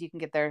border because you can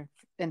get there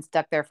and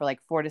stuck there for like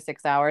 4 to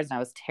 6 hours. And I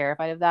was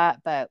terrified of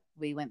that. But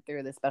we went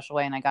through the special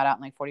way and I got out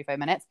in like 45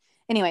 minutes.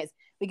 Anyways,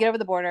 we get over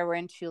the border. We're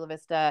in Chula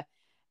Vista.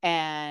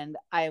 And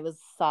I was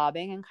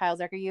sobbing and Kyle's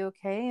like, are you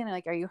okay? And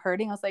like, are you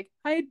hurting? I was like,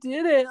 I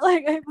did it.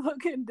 Like I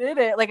fucking did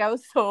it. Like I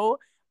was so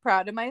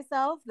proud of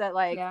myself that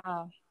like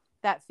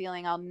that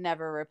feeling, I'll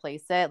never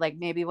replace it. Like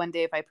maybe one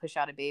day if I push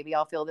out a baby,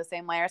 I'll feel the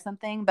same way or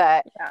something.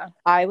 But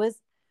I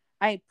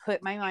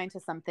put my mind to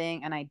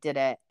something and I did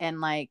it.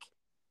 And like,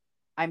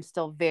 I'm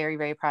still very,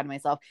 very proud of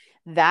myself.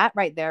 That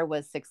right there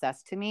was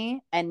success to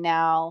me. And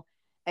now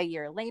a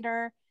year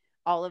later,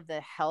 all of the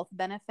health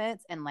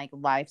benefits and like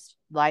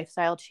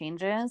lifestyle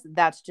changes,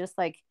 that's just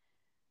like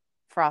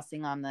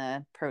frosting on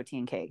the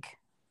protein cake.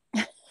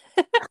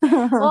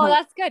 Well,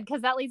 that's good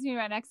because that leads me to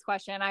my next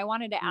question. I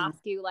wanted to ask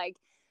you, like,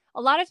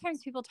 a lot of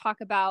times people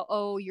talk about,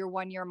 oh, your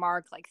 1 year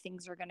mark, like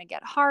things are going to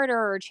get harder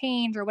or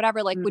change or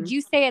whatever. Like, would you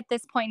say at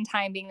this point in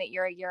time, being that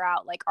you're a year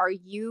out, like, are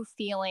you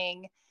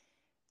feeling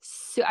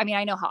I mean,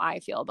 I know how I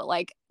feel, but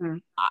like,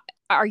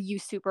 are you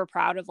super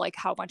proud of like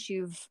how much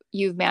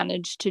you've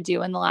managed to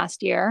do in the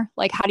last year?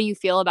 Like, how do you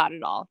feel about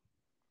it all?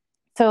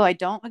 So I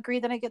don't agree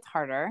that it gets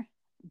harder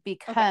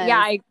because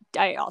I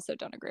also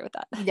don't agree with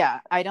that. Yeah,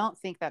 I don't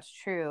think that's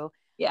true.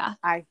 Yeah.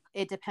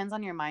 It depends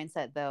on your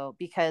mindset though,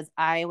 because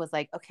I was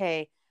like,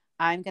 okay,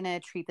 I'm going to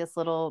treat this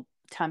little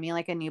tummy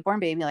like a newborn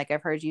baby, like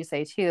I've heard you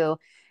say too.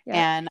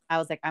 And I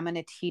was like, I'm going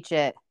to teach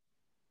it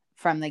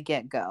from the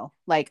get-go,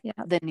 like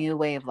the new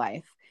way of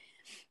life.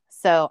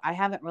 So I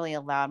haven't really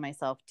allowed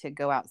myself to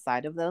go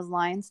outside of those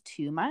lines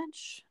too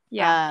much.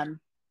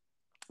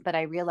 But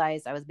I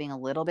realized I was being a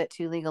little bit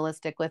too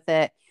legalistic with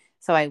it.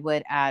 So I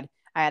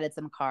added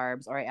some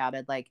carbs, or I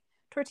added like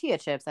tortilla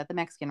chips at the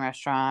Mexican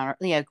restaurant,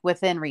 or,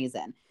 within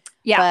reason.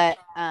 But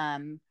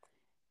I'm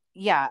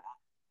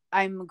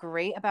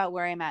great about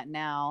where I'm at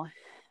now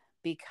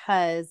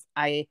because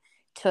I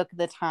took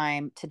the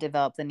time to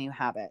develop the new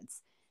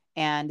habits.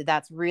 And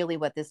that's really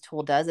what this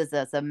tool does, is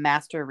it's a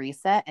master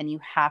reset, and you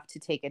have to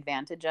take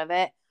advantage of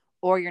it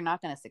or you're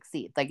not going to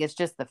succeed. Like, it's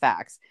just the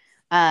facts.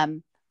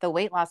 The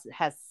weight loss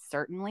has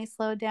certainly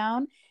slowed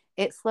down.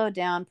 It slowed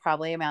down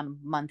probably around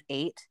month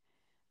 8.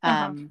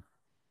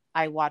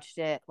 I watched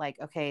it like,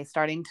 okay,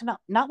 starting to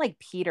not like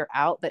peter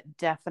out, but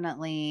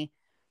definitely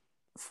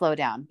slow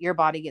down. Your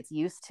body gets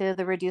used to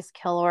the reduced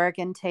caloric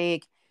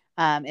intake.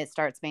 It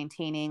starts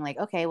maintaining like,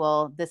 okay,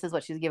 well, this is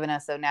what she's given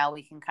us. So now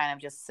we can kind of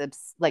just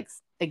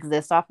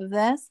exist off of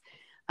this.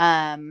 So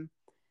I'm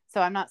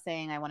not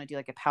saying I want to do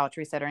like a pouch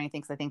reset or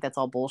anything, because I think that's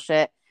all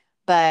bullshit.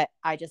 But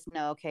I just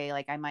know, okay,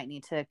 like I might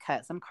need to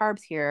cut some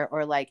carbs here,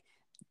 or like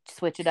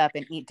switch it up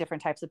and eat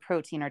different types of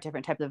protein or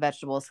different types of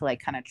vegetables to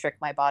like kind of trick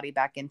my body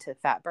back into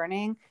fat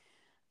burning.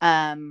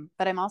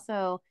 But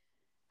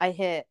I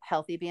hit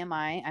healthy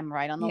BMI. I'm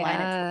right on the line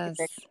at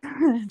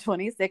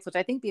 26, which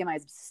I think BMI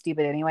is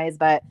stupid anyways,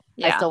 but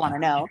I still want to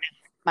know.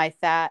 My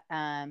fat,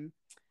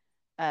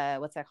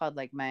 what's that called?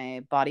 Like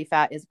my body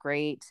fat is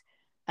great.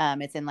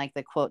 It's in like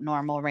the quote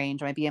normal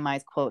range. My BMI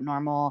is quote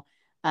normal.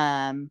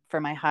 For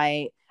my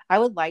height, I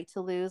would like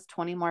to lose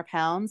 20 more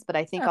pounds, but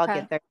I think I'll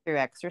get there through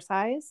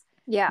exercise,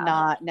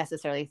 not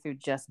necessarily through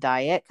just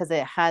diet. Cause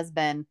it has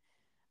been,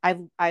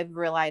 I've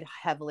relied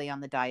heavily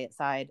on the diet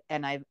side,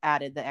 and I've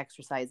added the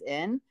exercise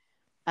in.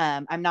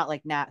 I'm not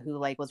like Nat, who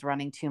like was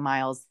running 2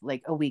 miles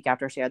like a week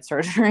after she had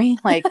surgery.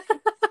 Like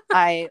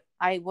I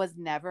was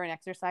never an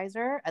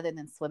exerciser other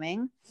than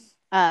swimming.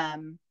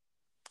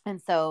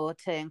 And so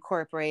to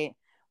incorporate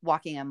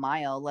walking a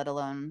mile, let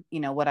alone,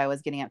 what I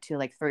was getting up to,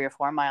 like 3 or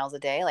 4 miles a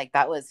day, like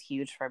that was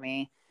huge for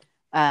me.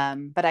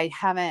 But I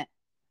haven't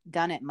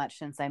done it much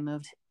since I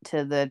moved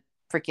to the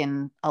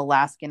freaking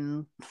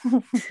Alaskan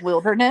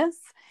wilderness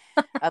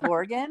of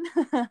Oregon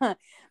So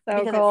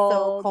because it's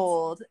so cold.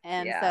 cold.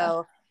 And Yeah.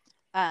 so,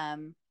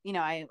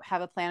 I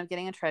have a plan of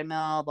getting a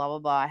treadmill, blah, blah,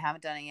 blah. I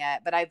haven't done it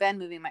yet, but I've been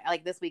moving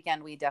like this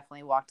weekend, we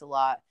definitely walked a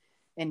lot,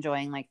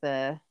 enjoying like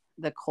the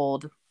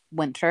cold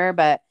winter.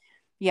 But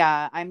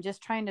yeah, I'm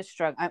just trying to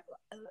struggle.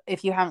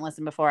 If you haven't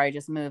listened before, I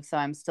just moved. So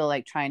I'm still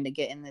like trying to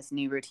get in this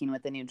new routine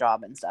with the new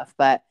job and stuff.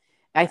 But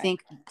I Right.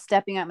 think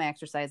stepping up my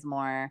exercise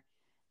more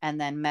and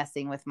then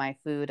messing with my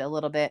food a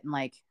little bit and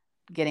like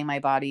getting my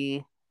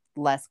body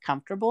less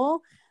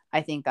comfortable,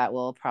 I think that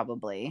will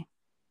probably,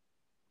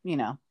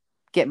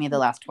 get me the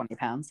last 20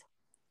 pounds.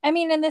 I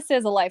mean, and this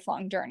is a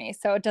lifelong journey,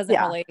 so it doesn't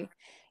Yeah. really,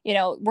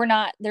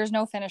 there's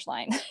no finish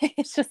line.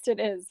 It's just, it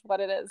is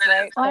what it is,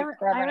 right? Well, Like I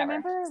forever and ever.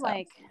 remember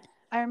So,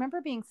 I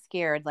remember being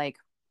scared, like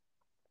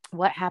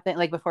what happened,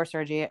 like before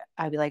surgery,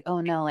 I'd be like, oh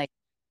no, like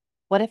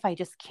what if I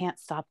just can't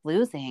stop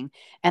losing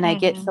and I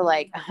get mm-hmm. to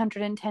like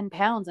 110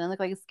 pounds and I look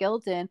like a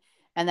skeleton.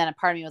 And then a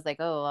part of me was like,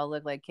 oh, I'll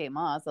look like Kate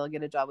Moss. I'll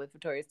get a job with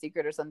Victoria's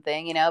Secret or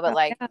something, but Oh,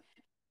 like, yeah.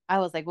 I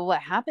was like, well,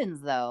 what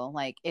happens though?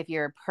 Like if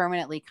you're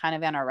permanently kind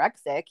of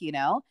anorexic,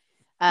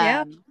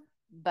 Yeah. um,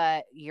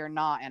 but you're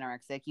not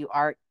anorexic, you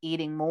are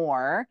eating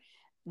more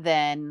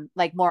than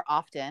like more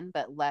often,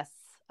 but less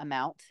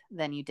amount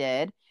than you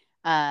did.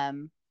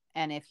 And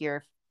if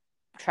you're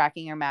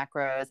tracking your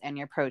macros and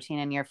your protein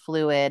and your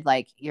fluid,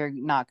 like you're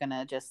not going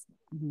to just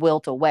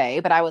wilt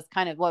away. But I was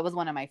kind of, what was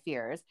one of my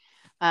fears.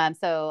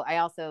 So I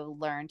also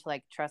learned to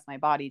like trust my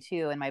body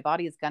too. And my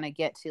body is going to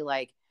get to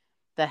like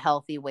the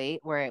healthy weight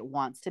where it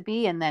wants to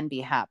be and then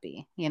be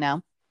happy, Yep.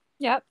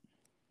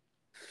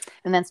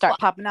 and then Well, start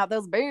popping out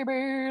those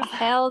babies.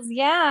 hells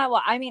yeah.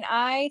 Well, I mean,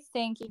 I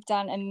think you've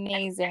done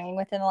amazing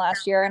within the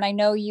last year. And I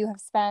know you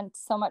have spent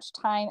so much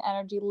time,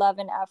 energy, love,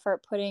 and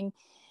effort putting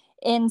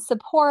in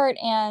support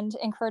and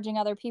encouraging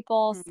other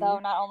people. Mm-hmm. So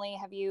not only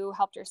have you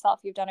helped yourself,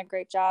 you've done a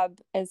great job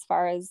as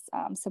far as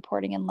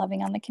supporting and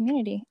loving on the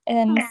community,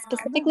 and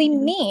specifically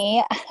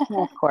me.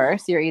 Of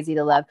course, you're easy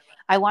to love.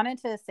 I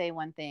wanted to say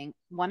one thing.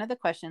 One of the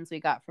questions we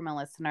got from a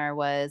listener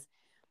was,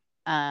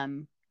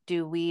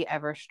 do we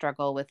ever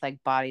struggle with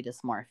like body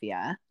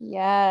dysmorphia?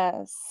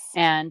 Yes.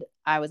 And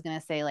I was going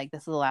to say, like,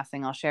 this is the last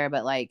thing I'll share,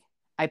 but like,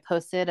 I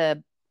posted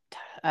a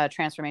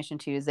Transformation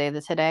Tuesday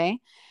today,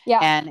 Yeah.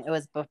 and it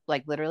was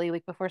like literally a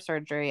week before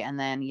surgery, and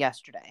then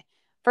yesterday.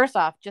 First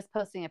off, just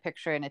posting a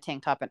picture in a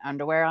tank top and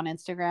underwear on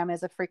Instagram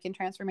is a freaking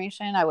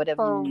transformation. I would have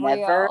For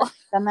never real.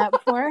 done that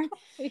before.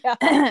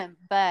 Yeah.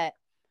 But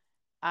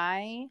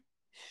I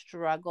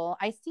struggle.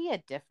 I see a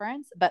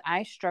difference, but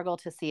I struggle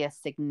to see a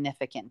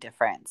significant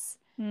difference,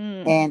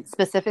 Mm. and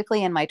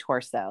specifically in my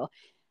torso.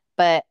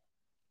 But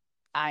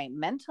I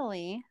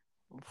mentally,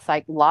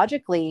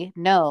 psychologically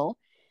know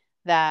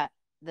that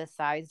the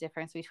size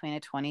difference between a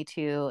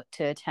 22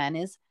 to a 10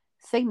 is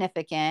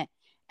significant.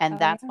 And Oh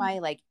that's yeah. why,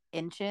 like,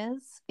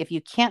 inches, if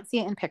you can't see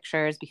it in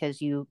pictures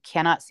because you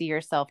cannot see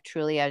yourself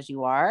truly as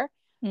you are,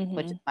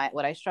 which Mm-hmm. is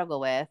what I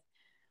struggle with,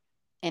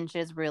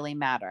 inches really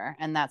matter.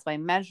 And that's why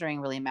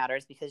measuring really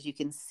matters, because you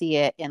can see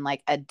it in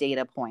like a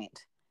data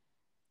point.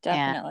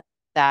 And Definitely.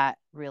 that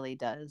really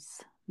does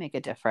make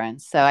a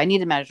difference. So I need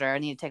to measure, I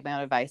need to take my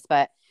own advice.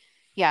 But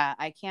yeah,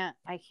 I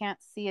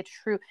can't see a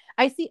true,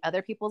 I see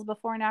other people's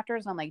before and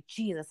afters and I'm like,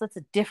 Jesus, that's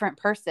a different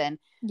person.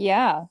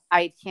 Yeah.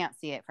 I can't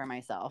see it for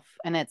myself,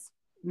 and it's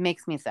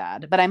makes me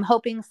sad, but I'm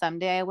hoping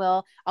someday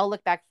I'll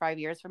look back 5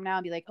 years from now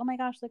and be like, oh my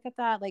gosh, look at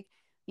that. Like,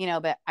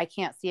 but I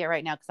can't see it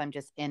right now because I'm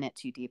just in it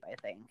too deep, I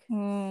think.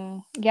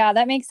 Yeah,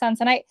 that makes sense.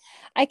 And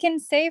I can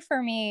say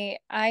for me,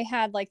 I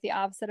had like the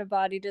opposite of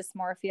body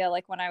dysmorphia.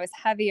 Like when I was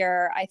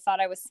heavier, I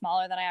thought I was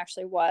smaller than I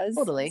actually was.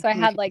 Totally. So I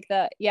Me had too. like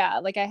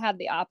like I had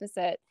the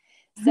opposite.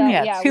 So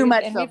Yeah, yeah, too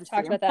much we've talked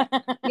self-esteem. about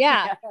that.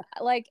 Yeah. Yeah.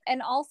 Like,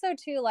 and also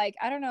too, like,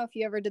 I don't know if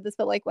you ever did this,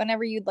 but like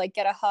whenever you'd like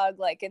get a hug,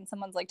 like, and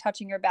someone's like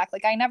touching your back,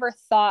 like I never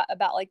thought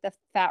about like the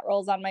fat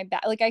rolls on my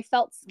back. Like I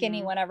felt skinny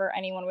Mm-hmm. whenever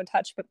anyone would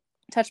touch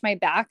my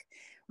back.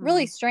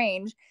 Really Mm-hmm.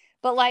 strange.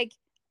 But like,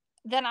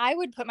 then I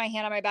would put my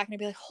hand on my back and I'd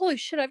be like, holy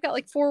shit, I've got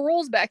like 4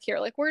 rolls back here.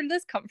 Like, where did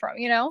this come from?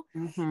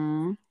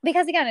 Mm-hmm.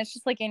 Because again, it's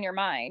just like in your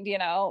mind.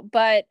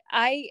 But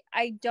I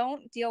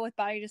don't deal with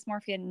body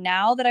dysmorphia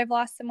now that I've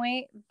lost some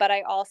weight, but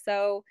I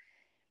also,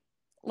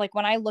 like,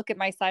 when I look at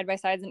my side by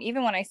sides and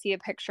even when I see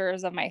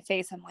pictures of my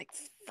face, I'm like,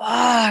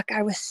 fuck,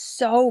 I was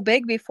so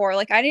big before.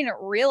 Like, I didn't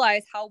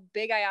realize how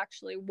big I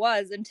actually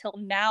was until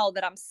now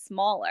that I'm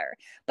smaller.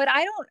 But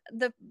I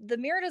don't, the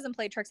mirror doesn't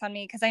play tricks on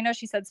me, because I know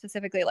she said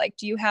specifically, like,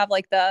 do you have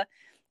like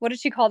what did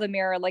she call the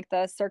mirror? Like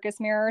the circus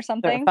mirror or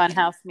something?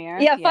 Funhouse mirror.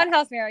 Yeah, Yeah.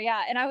 funhouse mirror.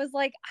 Yeah. And I was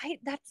like,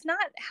 that's not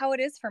how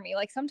it is for me.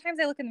 Like sometimes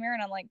I look in the mirror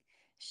and I'm like,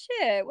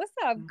 shit, what's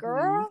up, Mm-hmm.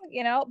 girl?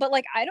 But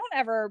like I don't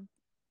ever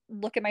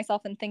look at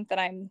myself and think that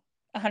I'm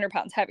 100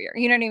 pounds heavier.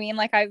 You know what I mean?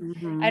 Like I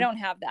Mm-hmm. don't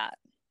have that.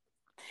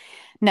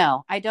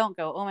 No, I don't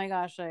go, oh my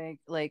gosh,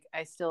 like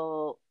I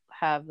still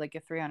have like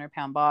a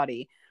 300-pound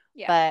body.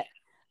 Yeah.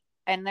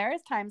 And there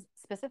is times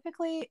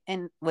specifically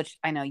in which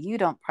I know you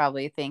don't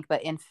probably think,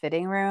 but in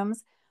fitting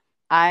rooms,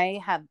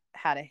 I have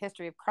had a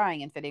history of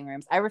crying in fitting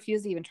rooms. I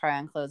refused to even try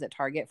on clothes at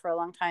Target for a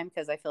long time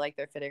because I feel like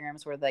their fitting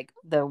rooms were like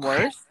the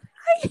worst.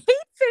 I hate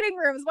fitting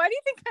rooms. Why do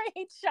you think I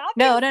hate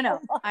No, shopping no, so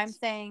no. much? I'm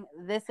saying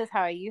this is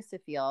how I used to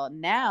feel.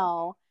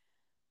 Now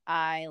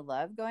I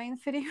love going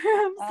to fitting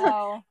rooms.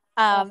 Oh,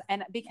 ugh,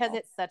 And because no.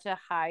 it's such a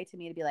high to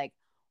me to be like,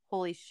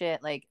 holy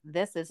shit, like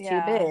this is too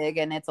Yeah. big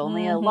and it's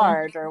only a Mm-hmm.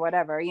 large or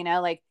whatever,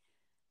 like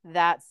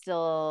that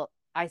still,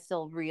 I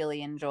still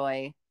really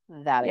enjoy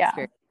that Yeah.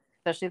 experience,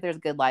 especially if there's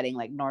good lighting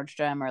like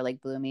Nordstrom or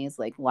like Bloomie's,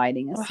 like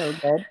lighting is so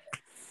Ugh, good.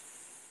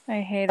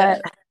 I hate But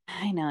it.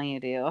 I know you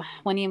do.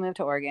 When you move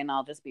to Oregon,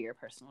 I'll just be your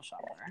personal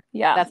shopper.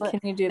 Yeah. That's what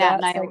Can you do Nat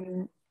and that? I, So I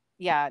can...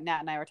 yeah, Nat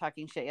and I were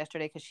talking shit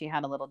yesterday because she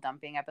had a little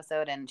dumping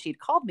episode and she'd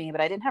called me,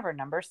 but I didn't have her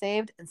number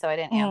saved. And so I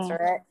didn't answer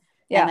it.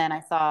 And Yeah. then I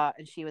saw,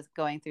 and she was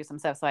going through some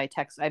stuff. So I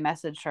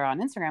messaged her on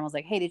Instagram. I was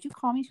like, hey, did you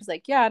call me? She was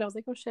like, yeah. And I was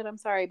like, oh shit, I'm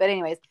sorry. But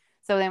anyways,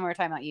 so then we were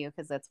talking about you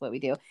because that's what we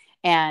do.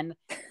 And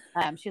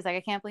she was like,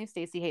 I can't believe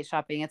Stacey hates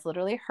shopping. It's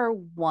literally her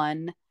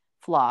one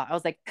flaw. I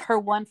was like, her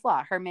one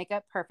flaw, her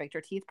makeup perfect,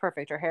 her teeth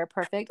perfect, her hair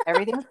perfect,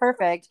 everything's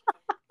perfect,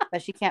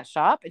 but she can't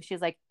shop. And she's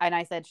like, and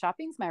I said,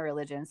 shopping's my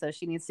religion. So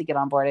she needs to get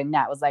on board. And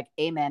Nat was like,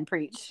 amen,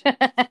 preach.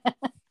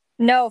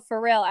 No, for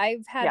real.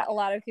 I've had Yeah. a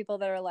lot of people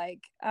that are like,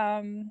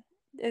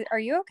 are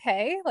you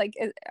okay? Like,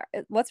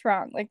 what's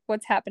wrong? Like,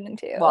 what's happening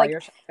to you? While Like,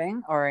 you're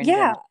shopping or in yeah.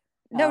 general?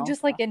 No, No.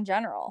 just like in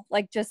general.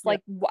 Like, just Yeah.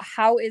 like,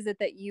 how is it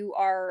that you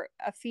are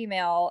a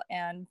female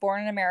and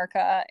born in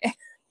America and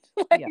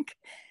like, Yeah.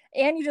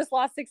 and you just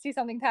lost 60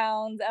 something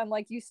pounds and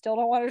like you still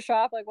don't want to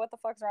shop? Like, what the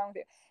fuck's wrong with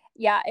you?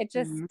 Yeah,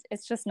 Mhm.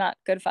 it's just not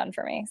good fun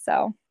for me.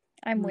 So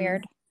I'm Mhm.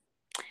 weird.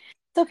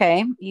 It's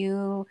okay.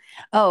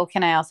 Oh,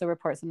 can I also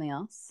report something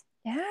else?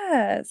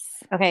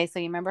 Yes. Okay. So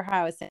you remember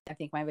how I was saying I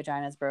think my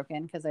vagina is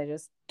broken because I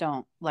just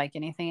don't like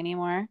anything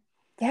anymore?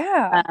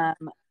 Yeah.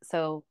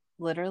 So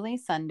literally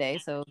Sunday,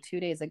 so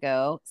 2 days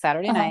ago,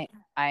 Saturday Uh-huh. night,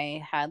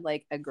 I had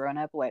like a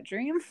grown-up wet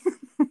dream.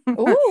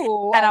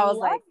 Ooh, And I I was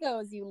love like,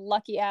 those, you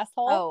lucky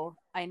asshole. oh,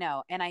 I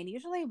know. And I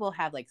usually will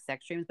have like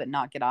sex dreams but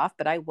not get off,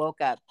 but I woke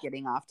up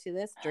getting off to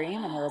this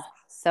dream and it was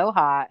so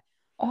hot.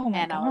 Oh my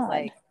And I was God.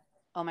 like,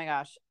 oh my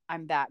gosh,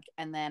 I'm back.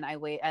 And then I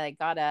like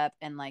got up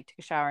and like took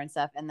a shower and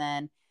stuff. And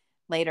then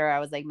later I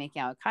was like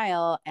making out with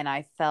Kyle and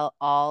I felt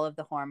all of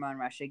the hormone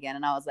rush again.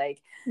 And I was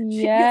like,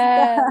 she's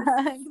Yes.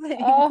 back.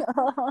 Thank Oh,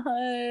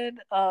 God.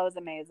 Oh, it was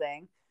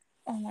amazing.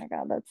 oh my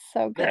God, that's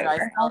so The great. dry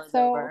And spell is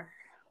also, over.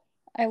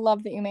 I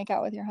love that you make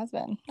out with your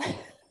husband.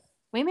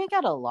 We make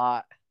out a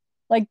lot.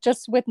 Like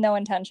just with no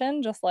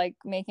intention, just like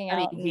making I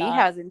mean, out, he not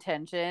has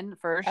intention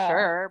for oh.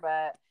 sure,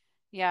 but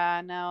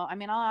yeah, no. I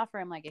mean, I'll offer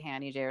him like a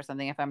handy J or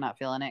something if I'm not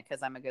feeling it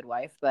because I'm a good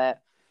wife,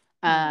 but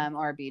or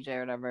a BJ or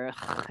whatever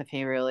if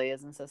he really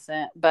is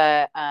insistent.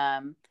 But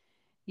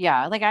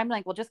yeah, like I'm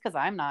like, well, just because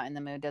I'm not in the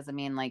mood doesn't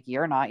mean like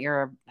you're not.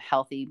 You're a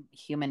healthy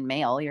human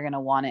male. You're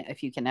gonna want it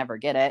if you can ever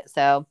get it.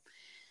 So,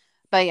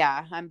 but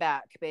yeah, I'm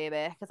back,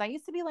 baby. Because I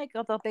used to be like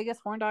the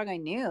biggest horn dog I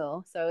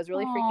knew, so it was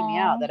really freaking me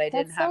out Oh, that I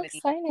didn't that's so have any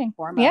exciting.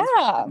 hormones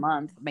for like Yeah. a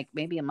month, like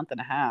maybe a month and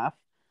a half.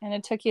 And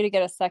it took you to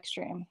get a sex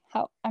dream.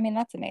 How, I mean,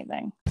 that's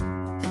amazing.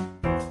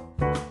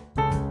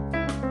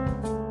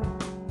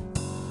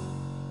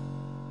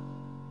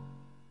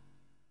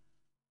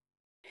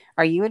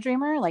 Are you a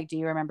dreamer? Like, do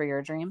you remember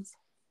your dreams?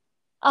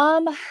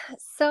 Um,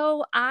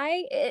 so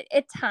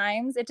at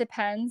times it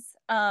depends.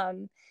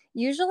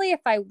 Usually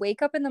if I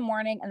wake up in the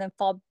morning and then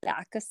fall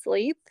back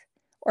asleep,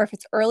 or if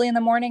it's early in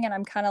the morning and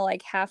I'm kind of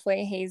like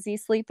halfway hazy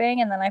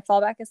sleeping and then I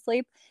fall back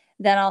asleep,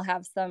 then I'll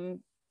have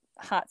some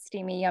hot,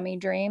 steamy, yummy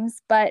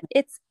dreams. But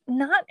it's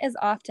not as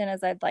often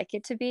as I'd like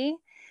it to be.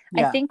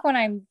 I Yeah. think when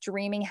I'm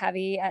dreaming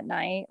heavy at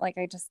night, like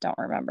I just don't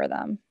remember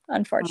them, Mm.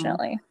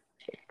 unfortunately.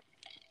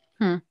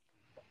 Hmm.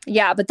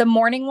 Yeah, but the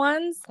morning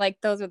ones,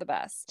 like those are the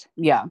best.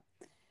 Yeah.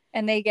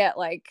 And they get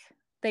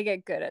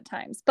good at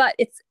times, but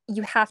it's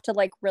you have to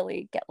like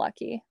really get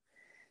lucky.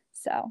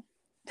 So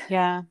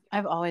Yeah.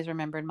 I've always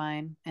remembered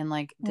mine in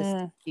like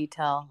mm,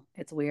 detail.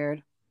 It's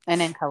weird.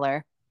 And in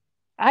color.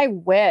 I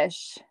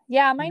wish.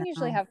 Yeah, mine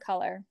usually No. have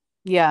color.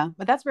 Yeah.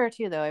 But that's rare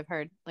too, though. I've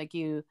heard like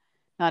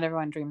not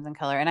everyone dreams in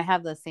color. And I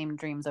have the same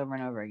dreams over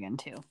and over again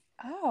too.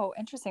 Oh,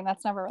 interesting.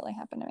 That's never really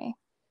happened to me.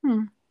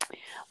 Hmm.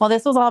 Well,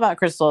 this was all about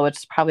Crystal, which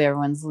is probably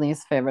everyone's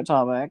least favorite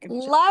topic.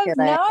 Just Love,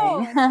 no,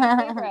 kidding. it's my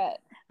favorite.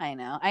 I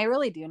know. I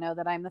really do know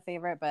that I'm the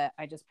favorite, but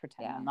I just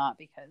pretend Yeah. I'm not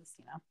because,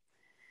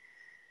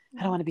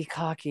 I don't want to be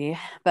cocky.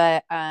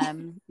 But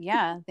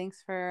yeah,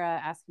 thanks for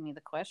asking me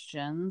the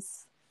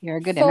questions. You're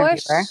a good For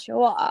interviewer.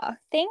 sure.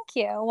 Thank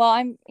you. Well,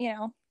 I'm,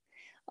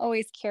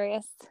 always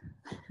curious.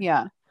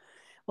 Yeah.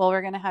 Well,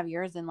 we're gonna have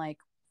yours in like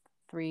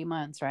 3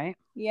 months, right?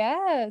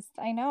 Yes,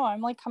 I know.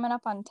 I'm like coming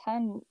up on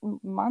 10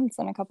 months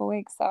in a couple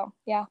weeks. So,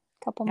 yeah,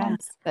 a couple Yeah.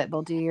 months. But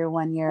we'll do your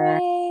 1 year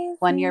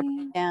Crazy.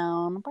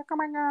 breakdown.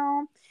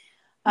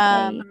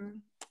 Right.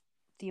 Um,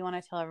 do you want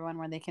to tell everyone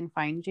where they can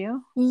find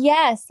you?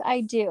 Yes,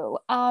 I do.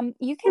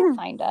 You can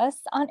find us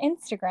on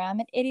Instagram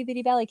at Itty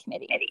Bitty Belly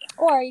Committee,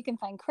 or you can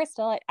find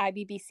Crystal at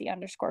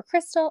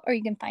IBBC_Crystal, or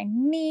you can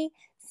find me,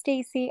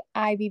 Stacy,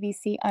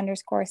 IBBC_Stacy.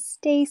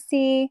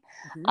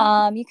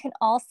 You can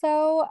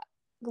also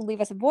leave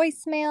us a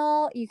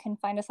voicemail. You can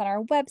find us on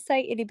our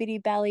website,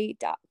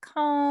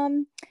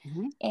 ittybittyBelly.com.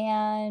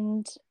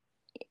 And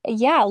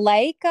yeah,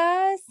 like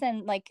us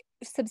and like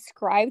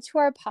subscribe to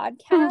our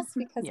podcast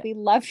because we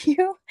love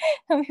you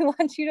and we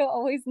want you to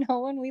always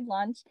know when we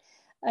launch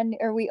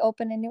or we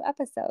open a new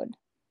episode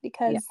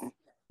because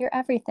you're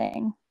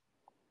everything.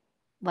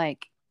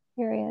 Like,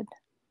 period.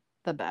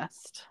 The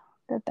best.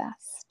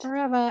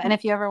 Forever. And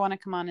if you ever want to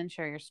come on and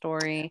share your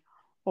story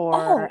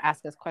or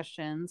ask us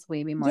questions,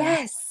 we'd be more than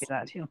happy to do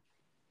that too.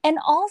 And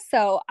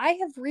also, I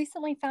have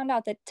recently found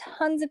out that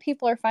tons of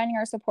people are finding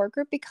our support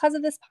group because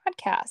of this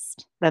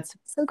podcast. That's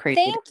so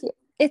crazy. Thank you.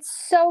 It's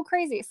so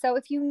crazy. So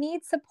if you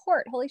need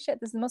support, holy shit,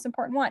 this is the most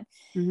important one.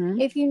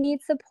 If you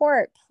need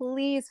support,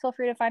 please feel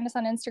free to find us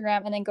on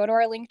Instagram and then go to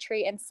our link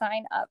tree and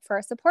sign up for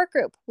our support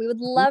group. We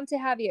would love to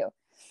have you.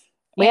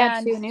 We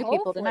had 2 new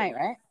people tonight,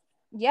 right?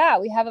 Yeah,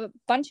 we have a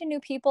bunch of new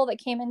people that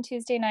came in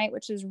Tuesday night,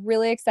 which is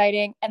really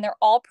exciting. And they're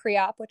all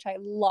pre-op, which I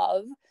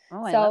love.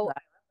 I love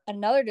that.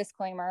 Another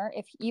disclaimer,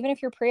 even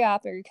if you're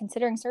pre-op or you're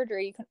considering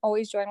surgery, you can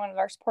always join one of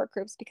our support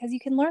groups because you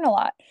can learn a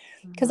lot.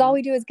 Because all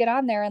we do is get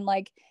on there and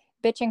like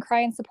bitch and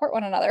cry and support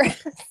one another.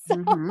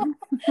 So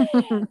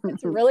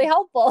it's really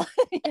helpful.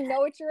 You know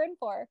what you're in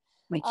for.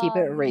 We keep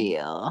it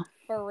real.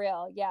 For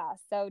real, yeah.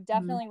 So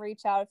definitely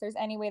reach out if there's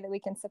any way that we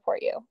can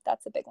support you.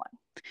 That's a big one.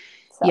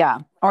 So. Yeah.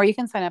 Or you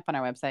can sign up on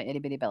our website,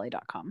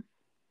 ittybittyBelly.com.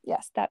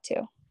 Yes, that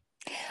too.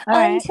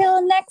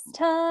 Until next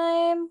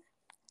time.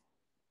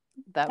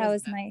 That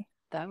was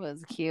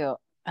cute.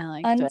 I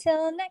liked it.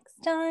 Until next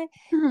time,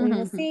 we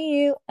will see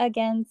you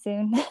again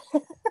soon.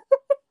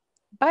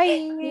 Bye.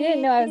 You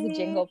didn't know I was a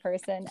jingle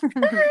person.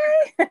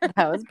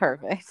 That was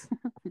perfect.